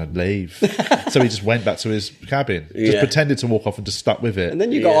 I'm just going to leave. So he just went back to his cabin, just pretended to walk off and just stuck with it. And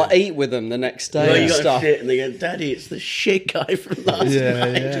then you got to eat with them the next day. Well, and you got stuff. shit, and they go, Daddy, it's the shit guy from last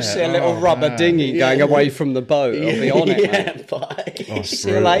night. You just see a little rubber dinghy going away from the boat. I'll be on it, mate. Bye. Oh,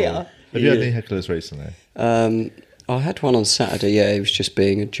 See you later. Have you had any hecklers recently? I had one on Saturday, yeah, he was just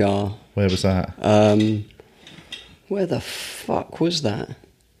being a jar. Where was that? Where the fuck was that?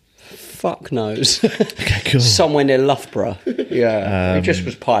 Fuck knows. Okay, cool. Somewhere near Loughborough. Yeah, he just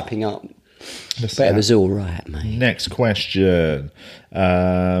was piping up. But it was all right, mate. Next question.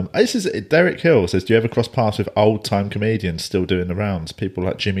 This is Derek Hill says, do you ever cross paths with old-time comedians still doing the rounds? People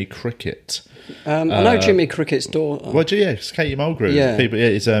like Jimmy Cricket. I know Jimmy Cricket's daughter. Well, yeah, it's Katie Mulgrew. Yeah.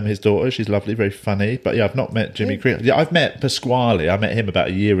 It's his daughter. She's lovely, very funny. But yeah, I've not met Jimmy Cricket. Yeah, I've met Pasquale. I met him about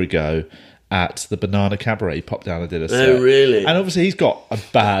a year ago at the Banana Cabaret. He popped down and did a set. Oh, really? And obviously he's got a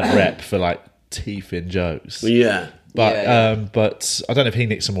bad rep for like teeth in jokes. Yeah. But but I don't know if he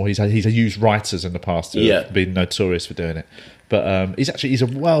nicks them or he's used writers in the past who have been notorious for doing it. But he's a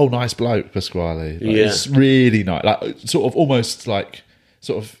nice bloke, Pasquale. He's really nice, like sort of almost like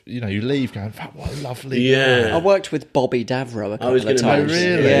you leave going, fuck, what a lovely guy. I worked with Bobby Davro a couple of times. Oh,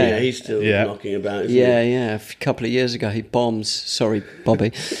 really? Yeah, he's still knocking about. Yeah. A couple of years ago, he bombs. Sorry,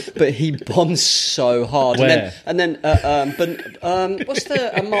 Bobby, but he bombs so hard. Where? And then what's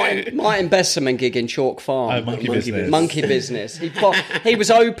the Martin Besserman gig in Chalk Farm? Oh, Monkey Business. He was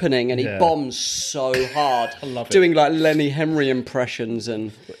opening and he bombs so hard. I love it. Doing like Lenny Henry impressions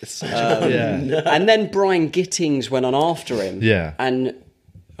and then Brian Gittings went on after him. Yeah. And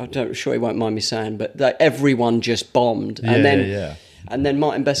I'm sure he won't mind me saying, but everyone just bombed. And then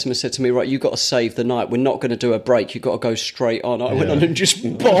Martin Bessemer said to me, right, you've got to save the night. We're not going to do a break. You've got to go straight on. I went on and just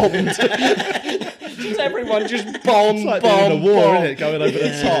bombed. Everyone just bombed, it's like doing a war, isn't it? Going over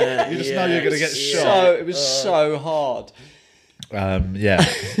the top. You just know you're going to get shot. So it was so hard.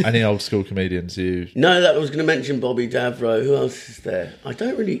 Any old school comedians you? No, that I was going to mention Bobby Davro. Who else is there? I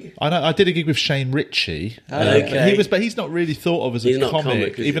don't really. I know. I did a gig with Shane Ritchie. Okay. But he's not really thought of as a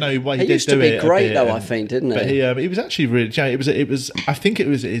comic, even though he did used to do be it great a bit, though. I think, didn't he? But he was actually really. It was. I think it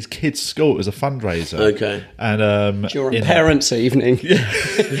was his kid's school. It was a fundraiser. Okay. And during parents' evening,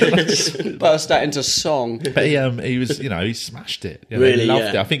 just burst out into song. But he was. He smashed it. Really, he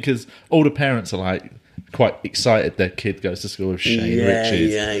loved it. I think because all the parents are like quite excited their kid goes to school with Shane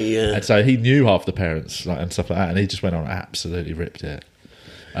Richards. Yeah. And so he knew half the parents and stuff like that, and he just went on and absolutely ripped it.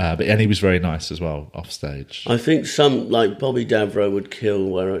 And he was very nice as well off stage. I think some like Bobby Davro would kill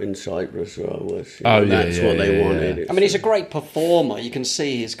where in Cyprus where I was. That's what they wanted. I mean, he's a great performer. You can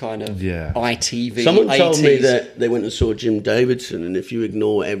see his kind of ITV. Someone 80s. told me that they went and saw Jim Davidson, and if you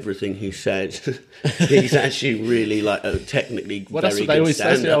ignore everything he said, he's actually really like technically very that's what they always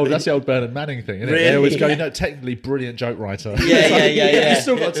say. That's the old Bernard Manning thing, isn't it? Really? They always go, technically brilliant joke writer. Yeah. You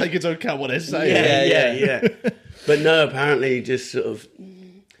still got to take into account what they're saying. Yeah. But no, apparently just sort of.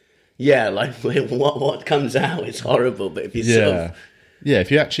 Yeah, like what comes out is horrible, but if you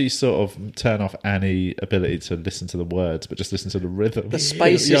if you actually sort of turn off any ability to listen to the words, but just listen to the rhythm, the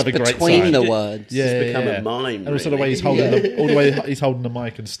spaces between the words, it's become a mime. And also the way he's holding he's holding the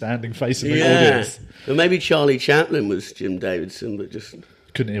mic and standing facing the audience. Well, maybe Charlie Chaplin was Jim Davidson, but just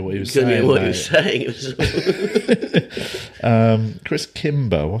couldn't hear what he was saying. Chris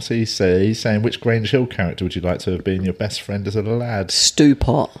Kimber, what's he say? He's saying, which Grange Hill character would you like to have been your best friend as a lad? Stew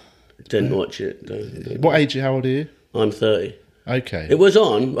Pot. Didn't watch it. What age? How old are you? I'm 30. Okay. It was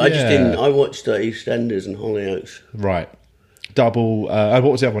on. I just didn't. I watched EastEnders and Hollyoaks. Right. Double. What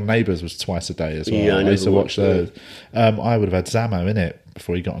was the other one? Neighbours was twice a day as well. Yeah, I used to watch those. I would have had Zammo in it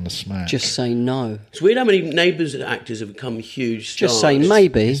before he got on the smack. Just say no. It's weird how many Neighbours actors have become huge stars. Just say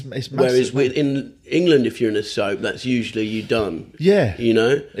maybe. It's whereas in England, if you're in a soap, that's usually you done. Yeah.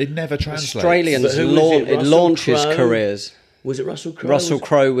 It never translates. Australians launches careers. Was it Russell Crowe? Russell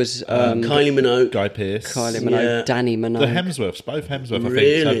Crowe was Kylie Minogue, Guy Pearce, Danny Minogue. The Hemsworths, both Hemsworth,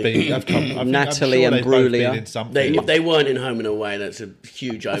 really? I think, Natalie and Brulia. If they weren't in Home and Away, that's a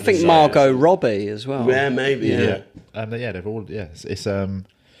huge oversight. I think Margot Robbie as well. Yeah, maybe. Yeah. They've all. Yes, it's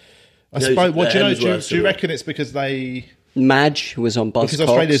I suppose. What do you know? Do you reckon it's because they? Madge was on Buzzcocks. Because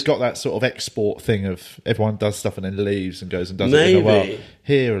Australia's got that sort of export thing of everyone does stuff and then leaves and goes and does it in the world.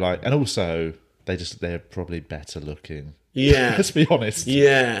 Here, and also they're probably better looking. Yeah. Let's be honest.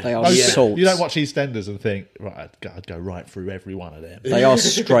 Yeah. They are salts. You don't watch EastEnders and think, right, I'd go right through every one of them. They are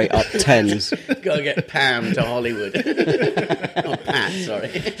straight up 10s. Gotta get Pam to Hollywood. Not Pat, sorry.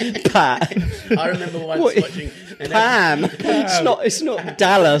 Pat. I remember once watching... Pam. It's not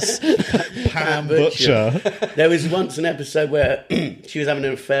Dallas. Pam Butcher. There was once an episode where she was having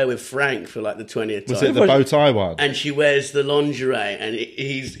an affair with Frank for like the 20th time. Was it the bow tie one? And she wears the lingerie, and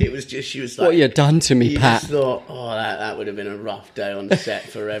it was just, she was like... What you done to me, Pat? Just thought, that would have been a rough day on set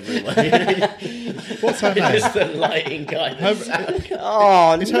for everyone. What's her name? Just the lighting guy. Is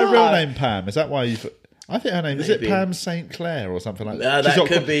her real name Pam? Is that why you've... I think her name is it Pam St. Clair or something like that. That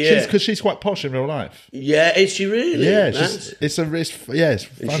could be it. Because she's quite posh in real life. Yeah, is she really? Yeah, it's funny.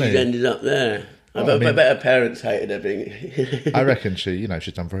 And she's ended up there. I bet her parents hated her being. I reckon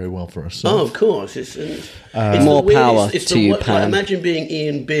she's done very well for herself. Oh, of course. It's more power to you, Pam. Like, imagine being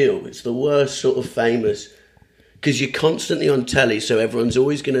Ian Beale. It's the worst sort of famous. Because you're constantly on telly, so everyone's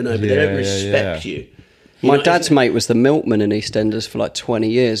always going to know, but they don't respect you. My dad's mate was the milkman in EastEnders for like 20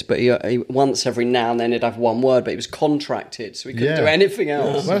 years, but he once every now and then he'd have one word, but he was contracted, so he couldn't do anything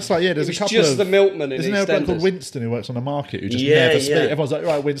else. Well, that's like, there's a couple just the milkman in EastEnders. Isn't there a bloke called Winston who works on the market who just never speaks? Everyone's like,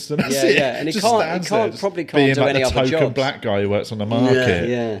 right, Winston, that's it. Yeah, and he can't do any other token jobs. black guy who works on the market.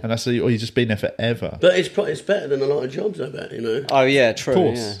 Yeah. And that's you've just been there forever. But it's better than a lot of jobs, I bet, Oh, yeah, true. Of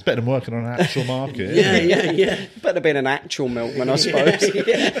course. Yeah. It's better than working on an actual market. Yeah. Better being an actual milkman, I suppose.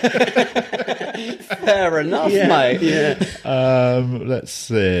 Fair enough, mate. Yeah. Let's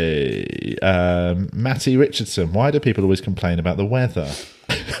see. Matty Richardson. Why do people always complain about the weather?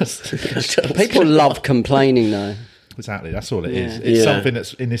 People love complaining, though. Exactly. That's all it is. It's something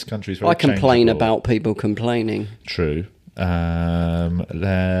that's in this country is very I complain changeable. about people complaining. True. Liz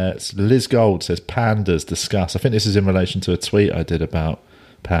Gold says pandas discuss. I think this is in relation to a tweet I did about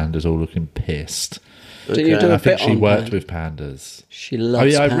pandas all looking pissed. Okay. I think she worked with pandas. She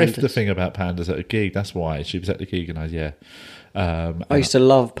loves pandas. I riffed the thing about pandas at a gig. That's why. She was at the gig and I used to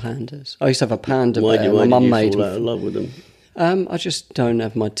love pandas. I used to have a panda bear. My mum made. Fall out of love with them? I just don't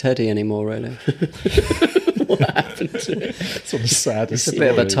have my teddy anymore, really. What happened to it? It's on the saddest. It's a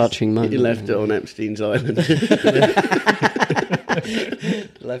bit of a touching moment. You left it on Epstein's Island. Left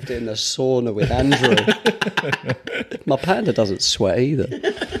it in the sauna with Andrew. My panda doesn't sweat either.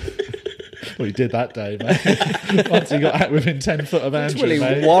 Well, he did that day, mate. Once he got out within 10 foot of Andrew, He's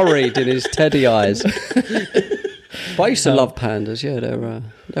really worried in his teddy eyes. But I used to love pandas. Yeah, they're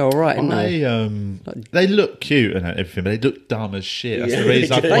all right, aren't they? They look cute and everything, but they look dumb as shit. That's the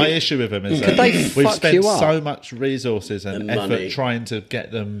reason. My issue with them is that we've spent so much resources and effort money trying to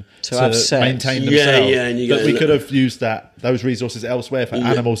get them to have sex. maintain themselves. And that we could have used those resources elsewhere for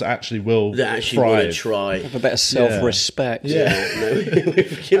animals that actually will thrive. Want to try. Have a bit of self-respect.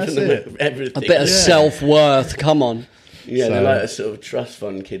 We've given them everything. A bit of self-worth. Come on. Yeah, they're like a sort of trust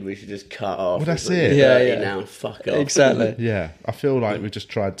fund kid we should just cut off. Well, that's it. Now, fuck off. Exactly. Yeah, I feel like we've just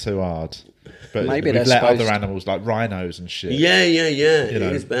tried too hard. But maybe we've let other animals like rhinos and shit. Yeah. It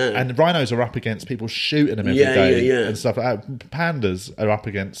is bad. And rhinos are up against people shooting them every day and stuff like that. Pandas are up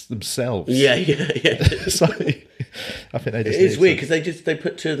against themselves. Yeah. So I think they just. It is weird because they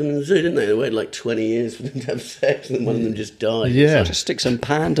put two of them in the zoo, didn't they? They waited like 20 years for them to have sex, and then one of them just died. Yeah, just stick some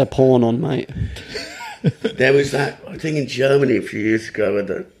panda porn on, mate. There was that thing in Germany a few years ago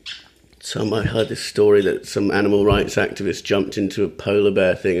where I heard this story that some animal rights activist jumped into a polar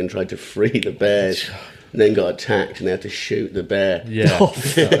bear thing and tried to free the bears, and then got attacked and they had to shoot the bear. Yeah,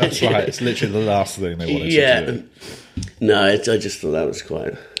 that's right. It's literally the last thing they wanted to do. No, I just thought that was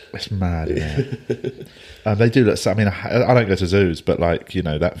quite... It's mad, yeah. They do that. I mean, I don't go to zoos, but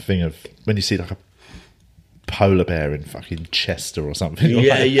that thing of when you see like a polar bear in fucking Chester or something.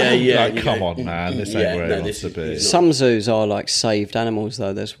 Come on, man, this ain't where it wants to be. Some zoos are like saved animals,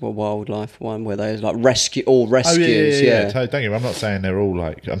 though. There's a wildlife one where there's like rescues. Yeah. Don't get me wrong, I'm not saying they're all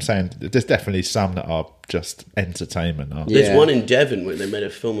like. I'm saying there's definitely some that are just entertainment. There's one in Devon where they made a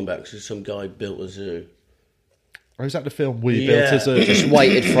film about because some guy built a zoo. Or is that the film We Built a Zoo? Just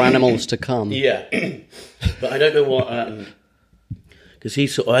waited for animals to come. Yeah, but I don't know what. Because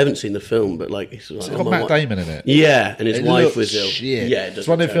I haven't seen the film, but like it's got Matt Damon in it. Yeah, and his wife was ill. Shit. Yeah, it's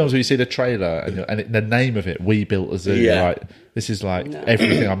one of the films where you see the trailer and the name of it, We Built a Zoo. Yeah. Like, this is like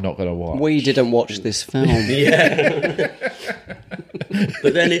everything I'm not going to watch. We didn't watch this film. Yeah.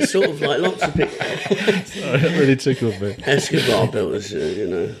 But then it's sort of like lots of people. Sorry, that really tickled me. Escobar built a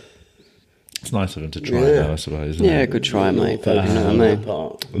zoo, It's nice of him to try it, though, I suppose. Isn't it? Good try, mate. But you know what I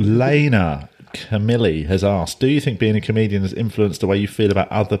mean. Lena Camilli has asked, do you think being a comedian has influenced the way you feel about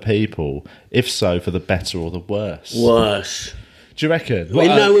other people? If so, for the better or the worse? Worse. Do you reckon?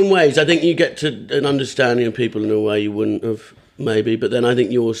 In ways. I think you get to an understanding of people in a way you wouldn't have, maybe. But then I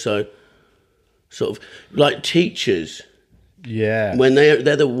think you also sort of, like teachers. Yeah. When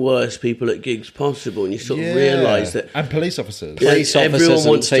they're the worst people at gigs possible, and you sort of realise that... And police officers. Everyone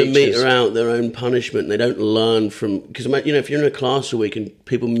wants to meter out their own punishment. They don't learn from... Because, you know, if you're in a class a week and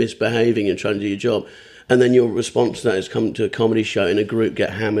people misbehaving and trying to do your job, and then your response to that is come to a comedy show in a group, get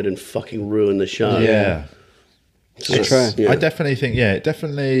hammered and fucking ruin the show. Yeah. It's true. I definitely think, it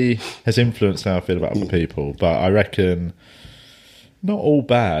definitely has influenced how I feel about other people, but I reckon... Not all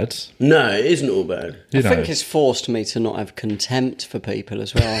bad. No, it isn't all bad. I think it's forced me to not have contempt for people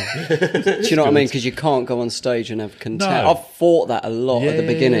as well. Do you know what I mean? Because you can't go on stage and have contempt. No. I've fought that a lot at the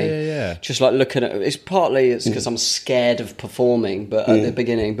beginning. Yeah. Just like looking at it's because I'm scared of performing, but at the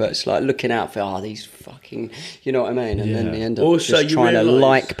beginning, but it's like looking out for these fucking, you know what I mean? And then you end up also, just trying to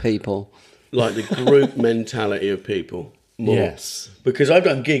like people. Like the group mentality of people more. Yes. Because I've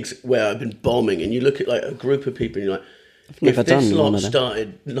done gigs where I've been bombing and you look at like a group of people and you're like, Never if this done lot one of them.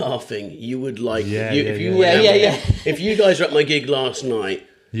 Started laughing, you would like Yeah, it. If you guys were at my gig last night,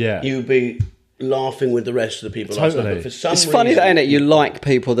 you would be laughing with the rest of the people last night. But for some it's reason, funny that, ain't it? You like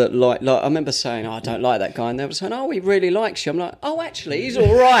people that like I remember saying, I don't like that guy, and they were saying, he really likes you. I'm like, actually, he's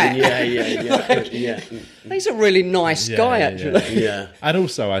all right. yeah. He's a really nice guy, actually. Yeah. And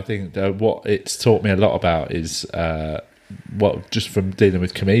also, I think what it's taught me a lot about is just from dealing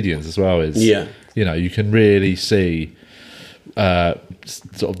with comedians as well is, you know, you can really see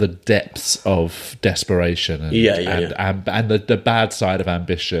sort of the depths of desperation and the bad side of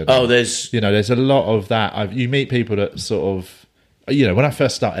ambition. There's a lot of that. You meet people that sort of, you know, when I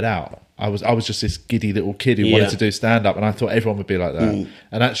first started out, I was just this giddy little kid who wanted to do stand up, and I thought everyone would be like that.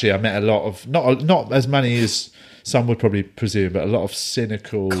 And actually, I met a lot of not as many as some would probably presume, but a lot of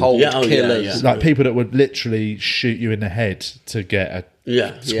cynical cold killers, like people that would literally shoot you in the head to get a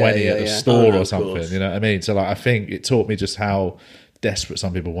 20 at the store or something. You know what I mean? So like, I think it taught me just how desperate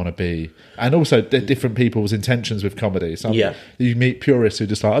some people want to be, and also different people's intentions with comedy. You meet purists who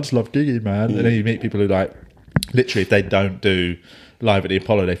just like, I just love gigging, man, and then you meet people who like, literally, if they don't do live at the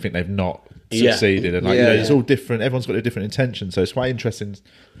Apollo, they think they've not succeeded, and it's all different. Everyone's got a different intention, so it's quite interesting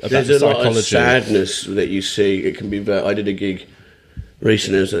about There's the a psychology. lot of sadness that you see. It can be I did a gig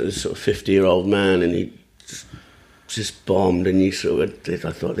recently. It was this sort of 50-year-old man, and he just bombed, and I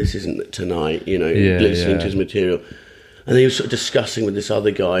thought, this isn't tonight, you know, listening to his material. And then he was sort of discussing with this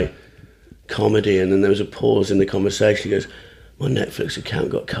other guy comedy, and then there was a pause in the conversation. He goes, my Netflix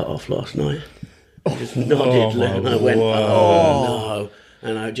account got cut off last night. I just nodded, and I went, no.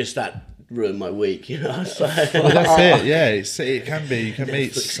 And that ruined my week, you know. So. Well, that's it. Yeah, it can be. You can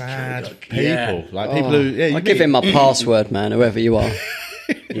meet sad people, like people who. I'll give him my password, man. Whoever you are,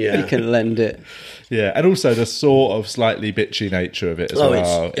 you can lend it. Yeah, and also the sort of slightly bitchy nature of it as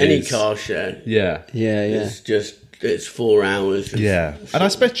well. Any car share. Yeah. It's 4 hours. And I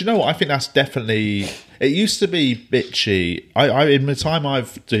suppose, you know what? I think that's definitely. It used to be bitchy. I in the time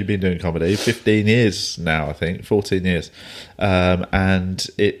I've been doing comedy, 15 years now, I think, 14 years, and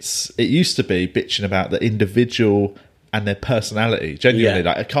it used to be bitching about the individual and their personality. Genuinely,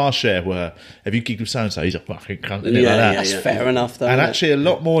 like a car share where, have you gigged with so-and-so? He's a fucking cunt, like that. That's fair enough, though. And actually, a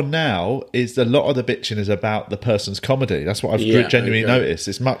lot more now is a lot of the bitching is about the person's comedy. That's what I've genuinely noticed.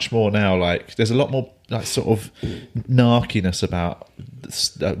 It's much more now, like, there's a lot more like sort of narkiness about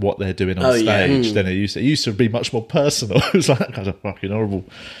what they're doing on stage than it used to. It used to be much more personal. It was like, that guy's a fucking horrible.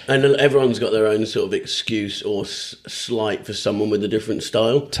 And everyone's got their own sort of excuse or slight for someone with a different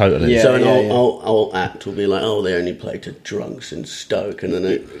style. Totally. So an old act will be like, they only play to drunks in Stoke, and then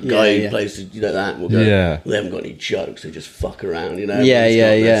a guy who plays to that will go, they haven't got any jokes, they just fuck around, you know.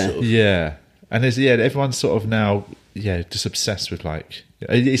 Yeah. And there's everyone's sort of now just obsessed with like.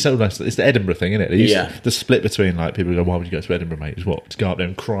 It's so nice. It's the Edinburgh thing, isn't it? The split between like people who go, why would you go to Edinburgh, mate? Is what? To go up there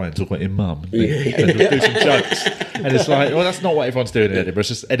and cry and talk about your mum and do some jokes. And it's like, well, that's not what everyone's doing in Edinburgh. It's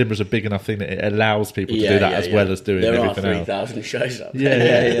just Edinburgh's a big enough thing that it allows people to do that as well as doing everything else. There are 3,000 shows up. But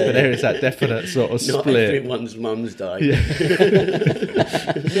there is that definite sort of split. Not everyone's mum's died.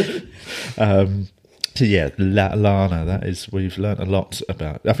 So Lana, that is, we've learnt a lot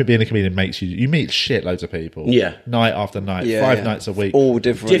about. I think being a comedian makes you meet shitloads of people. Night after night, 5 nights a week. All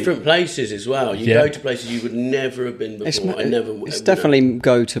different places as well. You go to places you would never have been before. It's definitely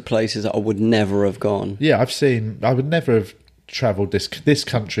go to places that I would never have gone. Yeah, I would never have travelled this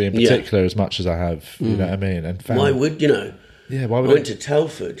country in particular as much as I have. You know what I mean? And why would you know? Yeah, why I would went to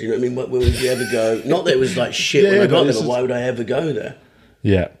Telford. Do you know what I mean? Where would you ever go? Not that it was like shit when I got there, but why would I ever go there?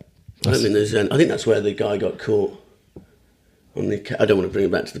 Yeah. I think that's where the guy got caught. I don't want to bring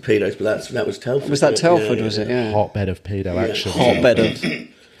it back to the pedos, but that was Telford. Was that Telford? Was it? Yeah. Hotbed of pedo action. Hotbed of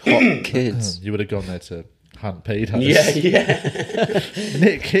hot kids. You would have gone there to hunt pedos. Yeah.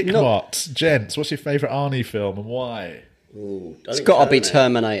 Nick Hickmott, gents, what's your favourite Arnie film and why? It's got to be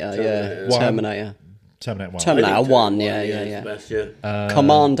Terminator. Terminator. Terminator 1. Terminator 1, yeah. Best, yeah.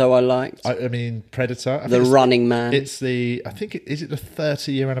 Commando, I liked. I mean, Predator. The Running Man. It's the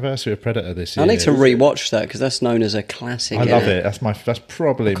 30-year anniversary of Predator this year. I need to rewatch that because that's known as a classic. I love it. That's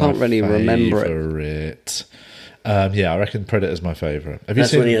probably I can't my really remember it. I reckon Predator's my favourite.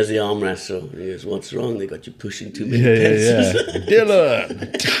 That's when he has the arm wrestle. He goes, "What's wrong? They got you pushing too many pencils." Dylan.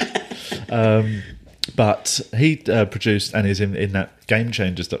 But he produced and is in that Game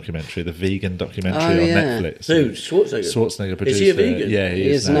Changers documentary, the vegan documentary on Netflix. Who? Schwarzenegger produced Is he a vegan? Yeah, he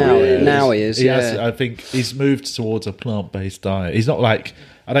is now. Now he is. I think he's moved towards a plant-based diet. He's not like,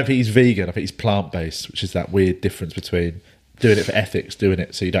 I don't think he's vegan. I think he's plant-based, which is that weird difference between doing it for ethics, doing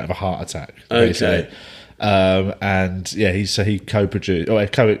it so you don't have a heart attack. Okay. He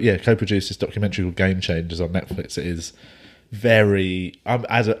co-produced this documentary called Game Changers on Netflix. It is very.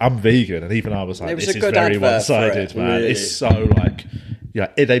 I'm vegan, and even I was like, "This is very one-sided, man." Really? It's so like,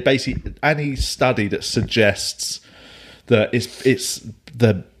 they basically any study that suggests that it's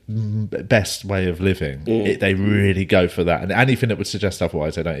the best way of living. They really go for that, and anything that would suggest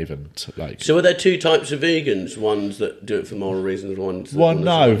otherwise, they don't even like. So, are there two types of vegans? Ones that do it for moral reasons, ones.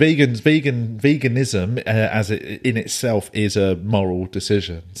 Veganism as it in itself is a moral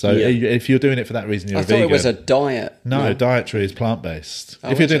decision. So, if you're doing it for that reason, you're a vegan. I thought it was a diet. No, dietary is plant based.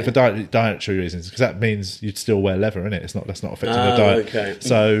 If you're doing it for dietary reasons, because that means you'd still wear leather, innit? That's not affecting your diet. Okay.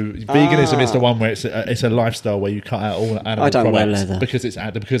 So, veganism is the one where it's a lifestyle where you cut out all animal products. I don't wear leather because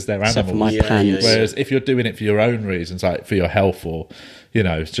they're animals. Except for my pants. Whereas if you're doing it for your own reasons, like for your health or,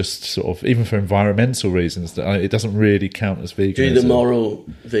 it's just sort of, even for environmental reasons, it doesn't really count as veganism. Do the moral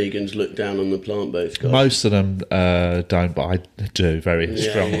vegans look down on the plant-based guys? Most of them don't, but I do very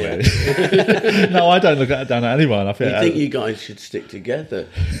strongly. No, I don't look down at anyone. I think you guys should stick together.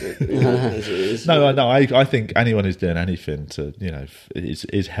 As it is. No, I think anyone who's doing anything to,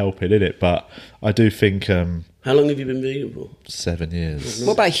 is helping in it. But I do think... How long have you been vegan for? 7 years.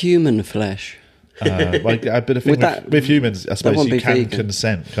 What about human flesh? But I think with humans, I suppose you can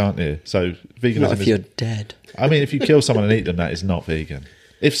consent, can't you? So veganism not if you're dead. I mean, if you kill someone and eat them, that is not vegan.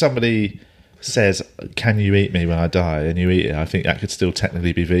 If somebody says, "Can you eat me when I die?" and you eat it, I think that could still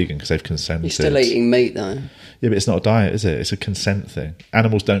technically be vegan because they've consented. You're still eating meat, though. Yeah, but it's not a diet, is it? It's a consent thing.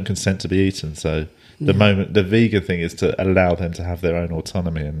 Animals don't consent to be eaten, so the vegan thing is to allow them to have their own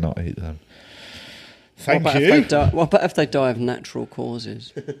autonomy and not eat them. Thank you. What about if they die of natural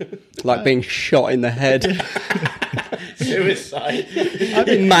causes? Like being shot in the head. Suicide.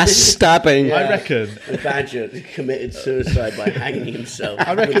 Mass stabbing. Yeah. I reckon. The badger committed suicide by hanging himself.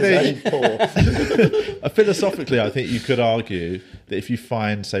 I reckon philosophically, I think you could argue that if you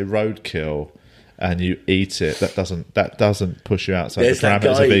find, say, roadkill and you eat it, that doesn't push you outside the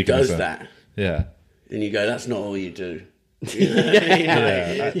parameters of veganism. Who does that. Yeah. And you go, that's not all you do. It's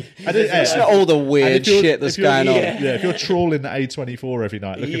not all the weird shit that's going on. Yeah, if you're trawling the A24 every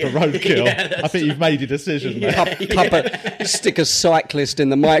night looking for roadkill, I think you've made your decision. Stick a cyclist in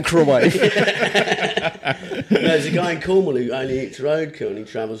the microwave. There's a guy in Cornwall who only eats roadkill and he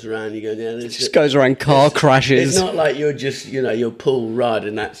travels around. You go, just goes around car crashes. It's not like you're just, you're Paul Rudd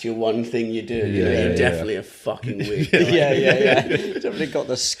and that's your one thing you do. You're definitely a fucking weird guy. Yeah. Definitely got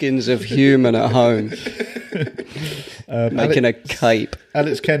the skins of human at home. Making a cape.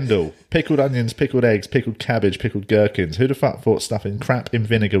 Alex Kendall, pickled onions, pickled eggs, pickled cabbage, pickled gherkins. Who the fuck thought stuffing crap in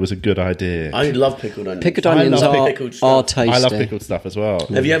vinegar was a good idea? I love pickled onions. Pickled onions are tasty. I love pickled stuff as well.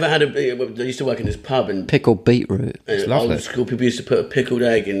 Have you ever had I used to work in this pub and pickled beetroot. It's lovely. Old school people used to put a pickled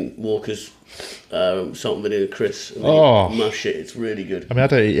egg in Walker's salt and vinegar crisps and mush it. It's really good. I mean, I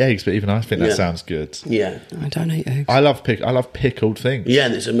don't eat eggs, but even I think that sounds good. Yeah, I don't eat eggs. I love pickled things. Yeah,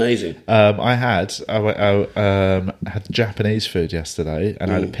 and it's amazing. I had Japanese food yesterday,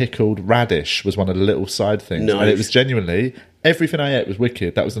 and I had a pickled radish. Was one of the little side things, and it was genuinely. Everything I ate was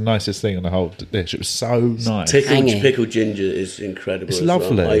wicked. That was the nicest thing on the whole dish. It was so nice. Pickled ginger is incredible. It's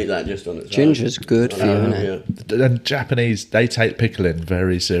lovely. Well. I eat that just on its own. Ginger's good for you, isn't it? Yeah. And Japanese, they take pickling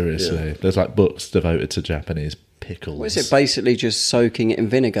very seriously. Yeah. There's like books devoted to Japanese pickles. What is it? Basically just soaking it in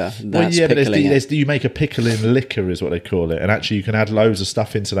vinegar? That's but pickling it. you make a pickle in liquor is what they call it, and actually you can add loads of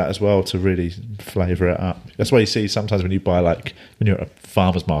stuff into that as well to really flavour it up. That's why you see sometimes when you buy, like, when you're at a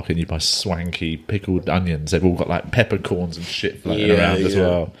farmer's market and you buy swanky pickled onions, they've all got like peppercorns and shit floating around as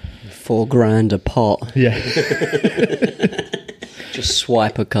well. $4,000 a pot. Yeah. Just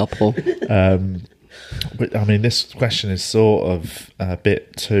swipe a couple. I mean, this question is sort of a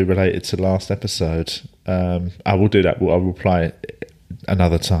bit too related to last episode. I will do that. I'll reply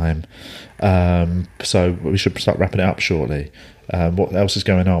another time. So we should start wrapping it up shortly. What else is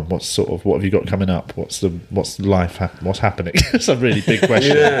going on? What have you got coming up? What's life? What's happening? It's a really big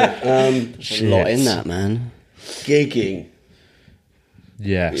question. There's a lot in that, man. Gigging.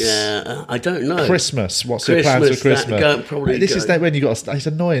 Yes. Yeah, I don't know. Christmas. What's your plans for Christmas? This is when you got to. It's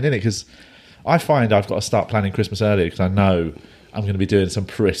annoying, isn't it? Because I find I've got to start planning Christmas earlier because I know I'm going to be doing some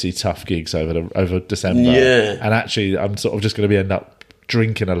pretty tough gigs over December. Yeah. And actually, I'm sort of just going to end up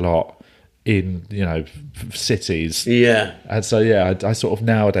drinking a lot in, cities. Yeah. And so, I sort of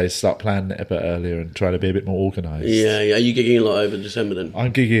nowadays start planning it a bit earlier and trying to be a bit more organised. Yeah. Are you gigging a lot over December then?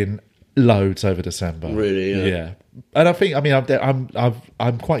 I'm gigging loads over December. Really? Yeah. And I think,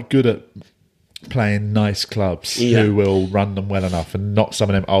 I'm quite good at playing nice clubs who will run them well enough, and not some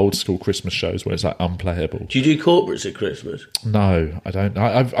of them old school Christmas shows where it's like unplayable. Do you do corporates at Christmas? No, I don't.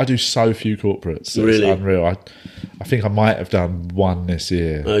 I do so few corporates. Really? It's unreal. I think I might have done one this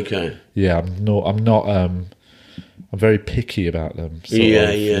year. Okay. Yeah, I'm very picky about them.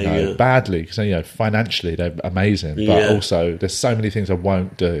 Badly, because financially they're amazing, but also there's so many things I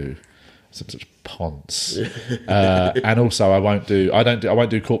won't do. Such ponce. And also I won't do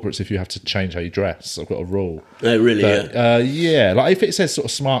corporates if you have to change how you dress. I've got a rule. Oh, really? Like if it says sort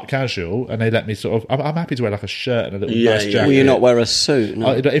of smart casual and they let me sort of, I'm happy to wear like a shirt and a little nice jacket. Will you not wear a suit?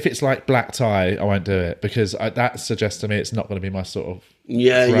 No. If it's like black tie, I won't do it, because that suggests to me it's not going to be my sort of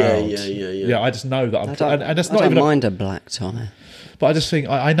crowd. Yeah, I just know that I don't mind a black tie. But I just think,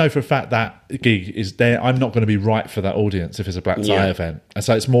 I know for a fact that gig is there. I'm not going to be right for that audience if it's a black tie event. And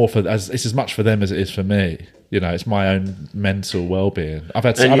so it's more it's as much for them as it is for me. It's my own mental well-being. I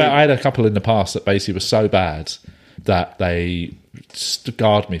had a couple in the past that basically were so bad that they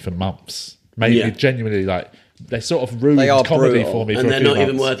scarred me for months. Maybe genuinely, like, they sort of ruined comedy for me. And they're not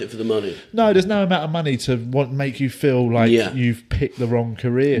even worth it for the money. No, there's no amount of money to make you feel like you've picked the wrong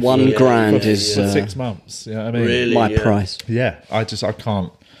career. $1,000 is for 6 months. You know what I mean? Really, my price. Yeah, I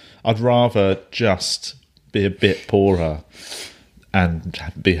can't. I'd rather just be a bit poorer and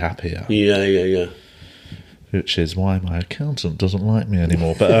be happier. Yeah. Which is why my accountant doesn't like me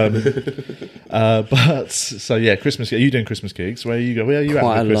anymore. But Christmas. Are you doing Christmas gigs? Where are you at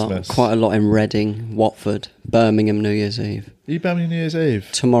for Christmas? Quite a lot in Reading, Watford, Birmingham, New Year's Eve. Are you Birmingham New Year's Eve?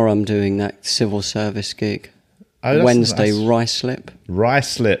 Tomorrow I'm doing that civil service gig. Oh, Wednesday, Ruislip.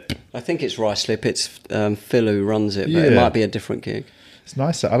 Ruislip. I think it's Ruislip. It's Phil who runs it, but it might be a different gig. It's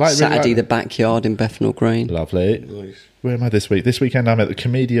nice. I like Saturday, the Backyard in Bethnal Green. Lovely. Nice. Where am I this week? This weekend I'm at the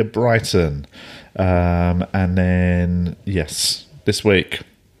Comedia Brighton. And then, this week.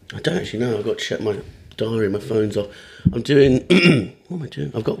 I don't actually know. I've got to check my diary. My phone's off. I'm doing... what am I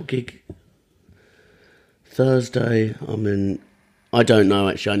doing? I've got a gig Thursday. I don't know,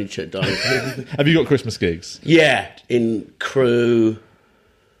 actually. I need to check diary. Have you got Christmas gigs? Yeah. In Crewe,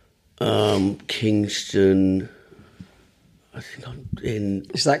 Kingston... I think I'm in...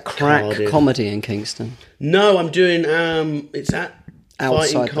 Is that Crack Cardiff. Comedy in Kingston? No, I'm doing... it's at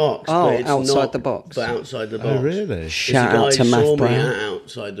Fighting Cocks. Outside the Box. But outside the box. Oh, really? Shout out to Math Brown. Saw me at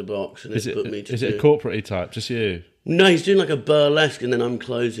Outside the Box and booked me to Is it a corporate type, just you? No, he's doing like a burlesque and then I'm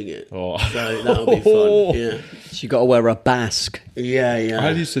closing it. Oh. So that'll be fun, yeah. So you got to wear a basque. Yeah.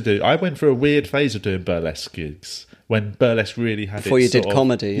 I went through a weird phase of doing burlesque gigs. When burlesque really had before you did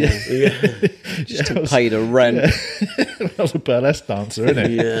comedy, just to pay the rent. I was a burlesque dancer,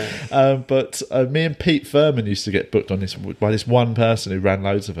 innit? Yeah. But me and Pete Furman used to get booked on this by this one person who ran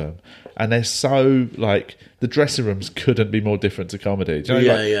loads of them, and they're so like the dressing rooms couldn't be more different to comedy. Do you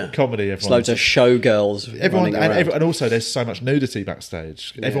know, comedy. There's loads of showgirls. And also there's so much nudity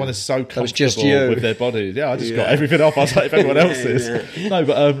backstage. Yeah. Everyone is so comfortable with their bodies. Yeah, I just got everything off. I was like, if everyone else is. No,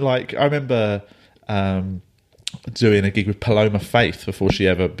 but I remember. Doing a gig with Paloma Faith before she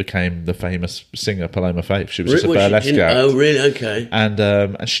ever became the famous singer Paloma Faith. She was just a burlesque act. Oh, really? Okay.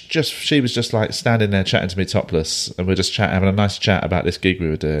 And she was just like standing there chatting to me topless, and we're just having a nice chat about this gig we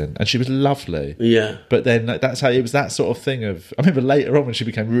were doing. And she was lovely. Yeah. But then that's how it was, that sort of thing of. I remember later on when she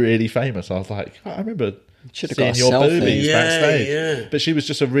became really famous, I was like, I remember Should have seeing got a your selfie. boobies backstage. Yeah. But she was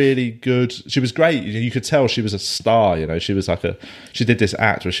just a really good. She was great. You could tell she was a star. She was like she did this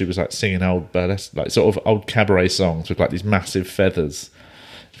act where she was like singing old burlesque, like sort of old cabaret songs with like these massive feathers.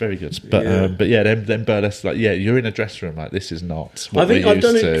 It's very good. But them burlesque, like, you're in a dressing room, like, this is not what I think we're I've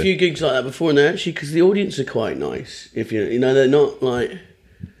done used a to. few gigs like that before, and actually, because the audience are quite nice. If they're not like.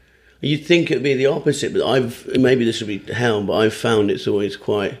 You'd think it'd be the opposite, but maybe this would be hell, but I've found it's always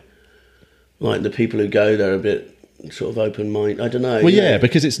quite like the people who go there are a bit sort of open-minded. I don't know. Well,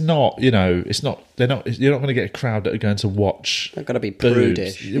 because it's not, it's not. They're not. You're not going to get a crowd that are going to watch. They're going to be boobs.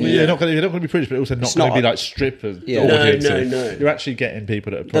 prudish. You're not going to be prudish, but also not going to be like strippers. Yeah. No. You're actually getting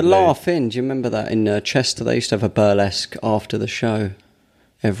people that are probably... The Laugh In. Do you remember that in Chester? They used to have a burlesque after the show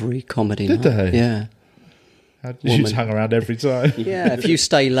every comedy night. Did they? Yeah. You just hung around every time. Yeah, if you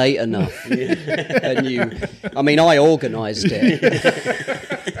stay late enough. And I organised it.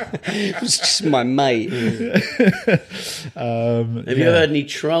 It was just my mate. Have you ever had any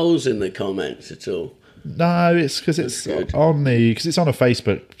trolls in the comments at all? No, it's because it's on a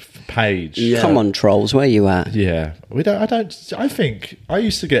Facebook page. Yeah. Come on, trolls, where you at? Yeah, I think I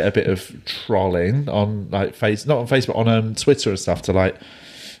used to get a bit of trolling on like not on Facebook, on Twitter and stuff, to like,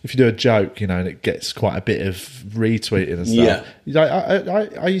 if you do a joke, and it gets quite a bit of retweeting and stuff. Yeah.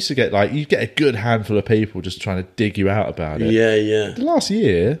 I used to get you get a good handful of people just trying to dig you out about it. Yeah. The last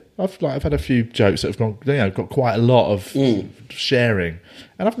year, I've had a few jokes that have gone, got quite a lot of sharing,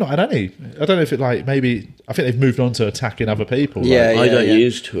 and I've not had any. I don't know if maybe I think they've moved on to attacking other people. I don't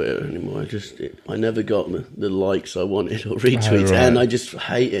use Twitter anymore. I never got the likes I wanted or retweets, and I just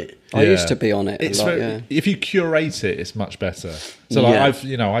hate it. I used to be on it. If you curate it, it's much better. So I've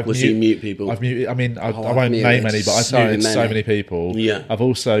mute people. I've muted. I mean, I won't name any, but I've muted so many people. Yeah. I've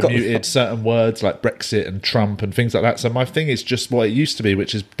also muted certain words like Brexit and Trump and things like that. So my thing is just what it used to be,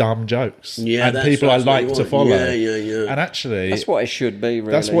 which is dumb jokes. Yeah, and people I like to follow. Yeah. And actually, that's what it should be.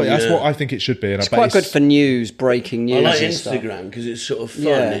 Really, that's what I think it should be. And it's quite good for news, breaking news. I like Instagram because it's sort of fun.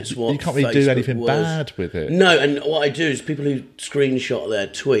 Yeah. It's what you can't really do anything bad with it. No, and what I do is people who screenshot their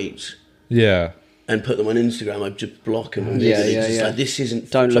tweets. Yeah. And put them on Instagram, I just block them. Yeah. Like, this isn't.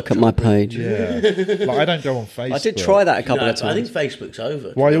 Don't look at my page. Yeah. I don't go on Facebook. I did try that a couple of times. I think Facebook's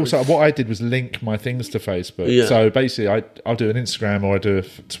over. Well, what I did was link my things to Facebook. Yeah. So basically, I'll do an Instagram or I do a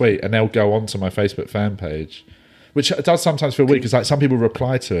tweet, and they'll go onto my Facebook fan page, which does sometimes feel weird because some people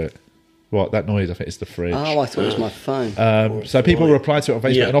reply to it. What, that noise? I think it's the fridge. Oh, I thought it was my phone. So people reply to it on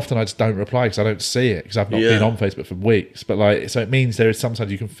Facebook, and often I just don't reply because I don't see it because I've not been on Facebook for weeks. But so it means there is sometimes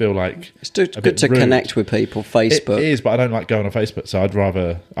you can feel like it's good to connect with people. Facebook it is, but I don't like going on Facebook, so I'd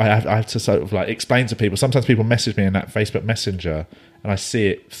rather I have to sort of like explain to people. Sometimes people message me in that Facebook Messenger, and I see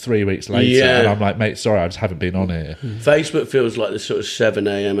it 3 weeks later, and I'm like, mate, sorry, I just haven't been on here. Facebook feels like the sort of 7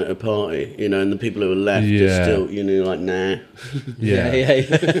 a.m. at a party, and the people who are left are still, like, nah. Yeah.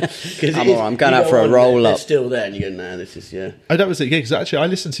 I'm going out for a roll up. They're still there, and you go, nah, this is, Oh, that was it, because actually I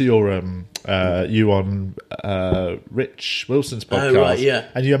listened to your you on Rich Wilson's podcast. Oh, right, yeah.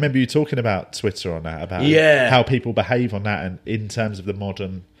 And I remember you talking about Twitter on that, about how people behave on that, and in terms of the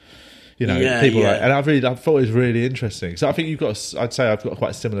modern... people like, and I thought it was really interesting. So I think I'd say I've got quite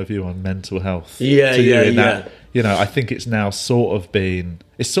a similar view on mental health. That, I think it's now sort of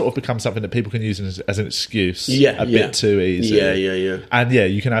become something that people can use as an excuse. A bit too easy. Yeah. And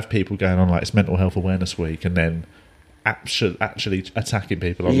you can have people going on like it's Mental Health Awareness Week, and then actually attacking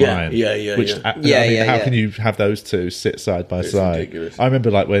people online. How can you have those two sit side by side? Ridiculous. I remember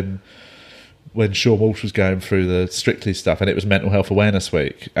like when Sean Walsh was going through the Strictly stuff, and it was Mental Health Awareness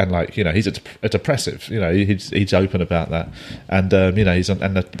Week, and he's a depressive, he's open about that, and he's on,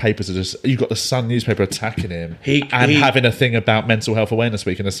 and the papers are just, you've got the Sun newspaper attacking him having a thing about Mental Health Awareness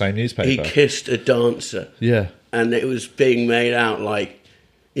Week in the same newspaper. He kissed a dancer, and it was being made out like,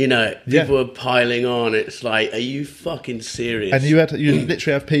 people were piling on. It's like, are you fucking serious? And you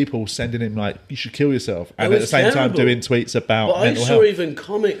literally have people sending him like, you should kill yourself, and at the same time doing tweets about mental health. I saw even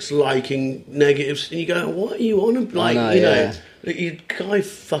comics liking negatives, and you go, what are you on about? Like, you guy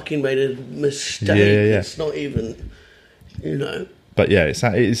fucking made a mistake. Yeah. It's not even, But it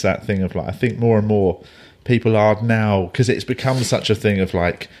is that thing of like, I think more and more people are now, because it's become such a thing of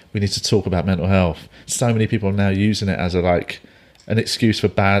like, we need to talk about mental health. So many people are now using it as a like, an excuse for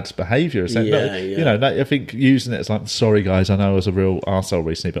bad behaviour. Yeah. You know, I think using it as like, sorry guys, I know I was a real arsehole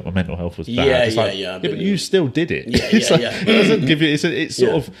recently, but my mental health was bad. But you still did it. It doesn't give you. It's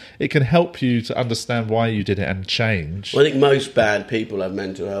sort of, it can help you to understand why you did it and change. Well, I think most bad people have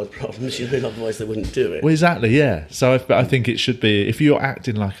mental health problems. You know, otherwise they wouldn't do it. Well, exactly, yeah. So I think it should be, if you're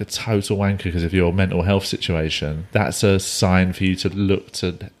acting like a total wanker because of your mental health situation, that's a sign for you to look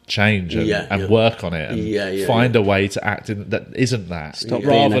to change and work on it and find a way to act in that isn't that. Stop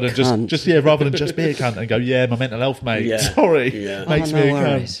rather being a than cunt. rather than just be a cunt and go, my mental health, mate. Sorry, makes me a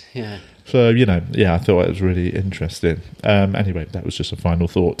cunt. Yeah. So I thought it was really interesting. Anyway, that was just a final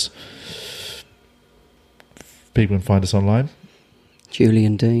thought. People can find us online.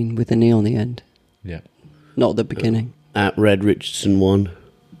 Julian Dean with an E on the end. Yeah. Not at the beginning. At Red Richardson 1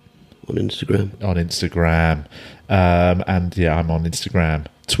 on Instagram. And I'm on Instagram,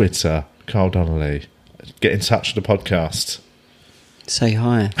 Twitter, Carl Donnelly. Get in touch with the podcast. Say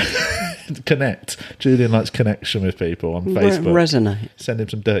hi. Connect. Julian likes connection with people on Facebook. Resonate. Send him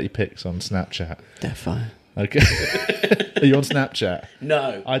some dirty pics on Snapchat. They're fine. Okay. Are you on Snapchat?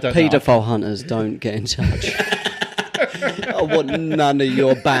 No. I don't. Paedophile hunters, don't get in touch. I want none of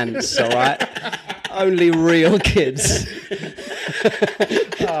your bants, all right? Only real kids.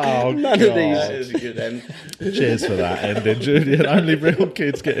 None of these. That is a good end. Cheers for that ending, Julian. Only real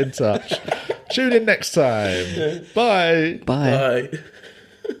kids get in touch. Tune in next time. Bye. Bye. Bye.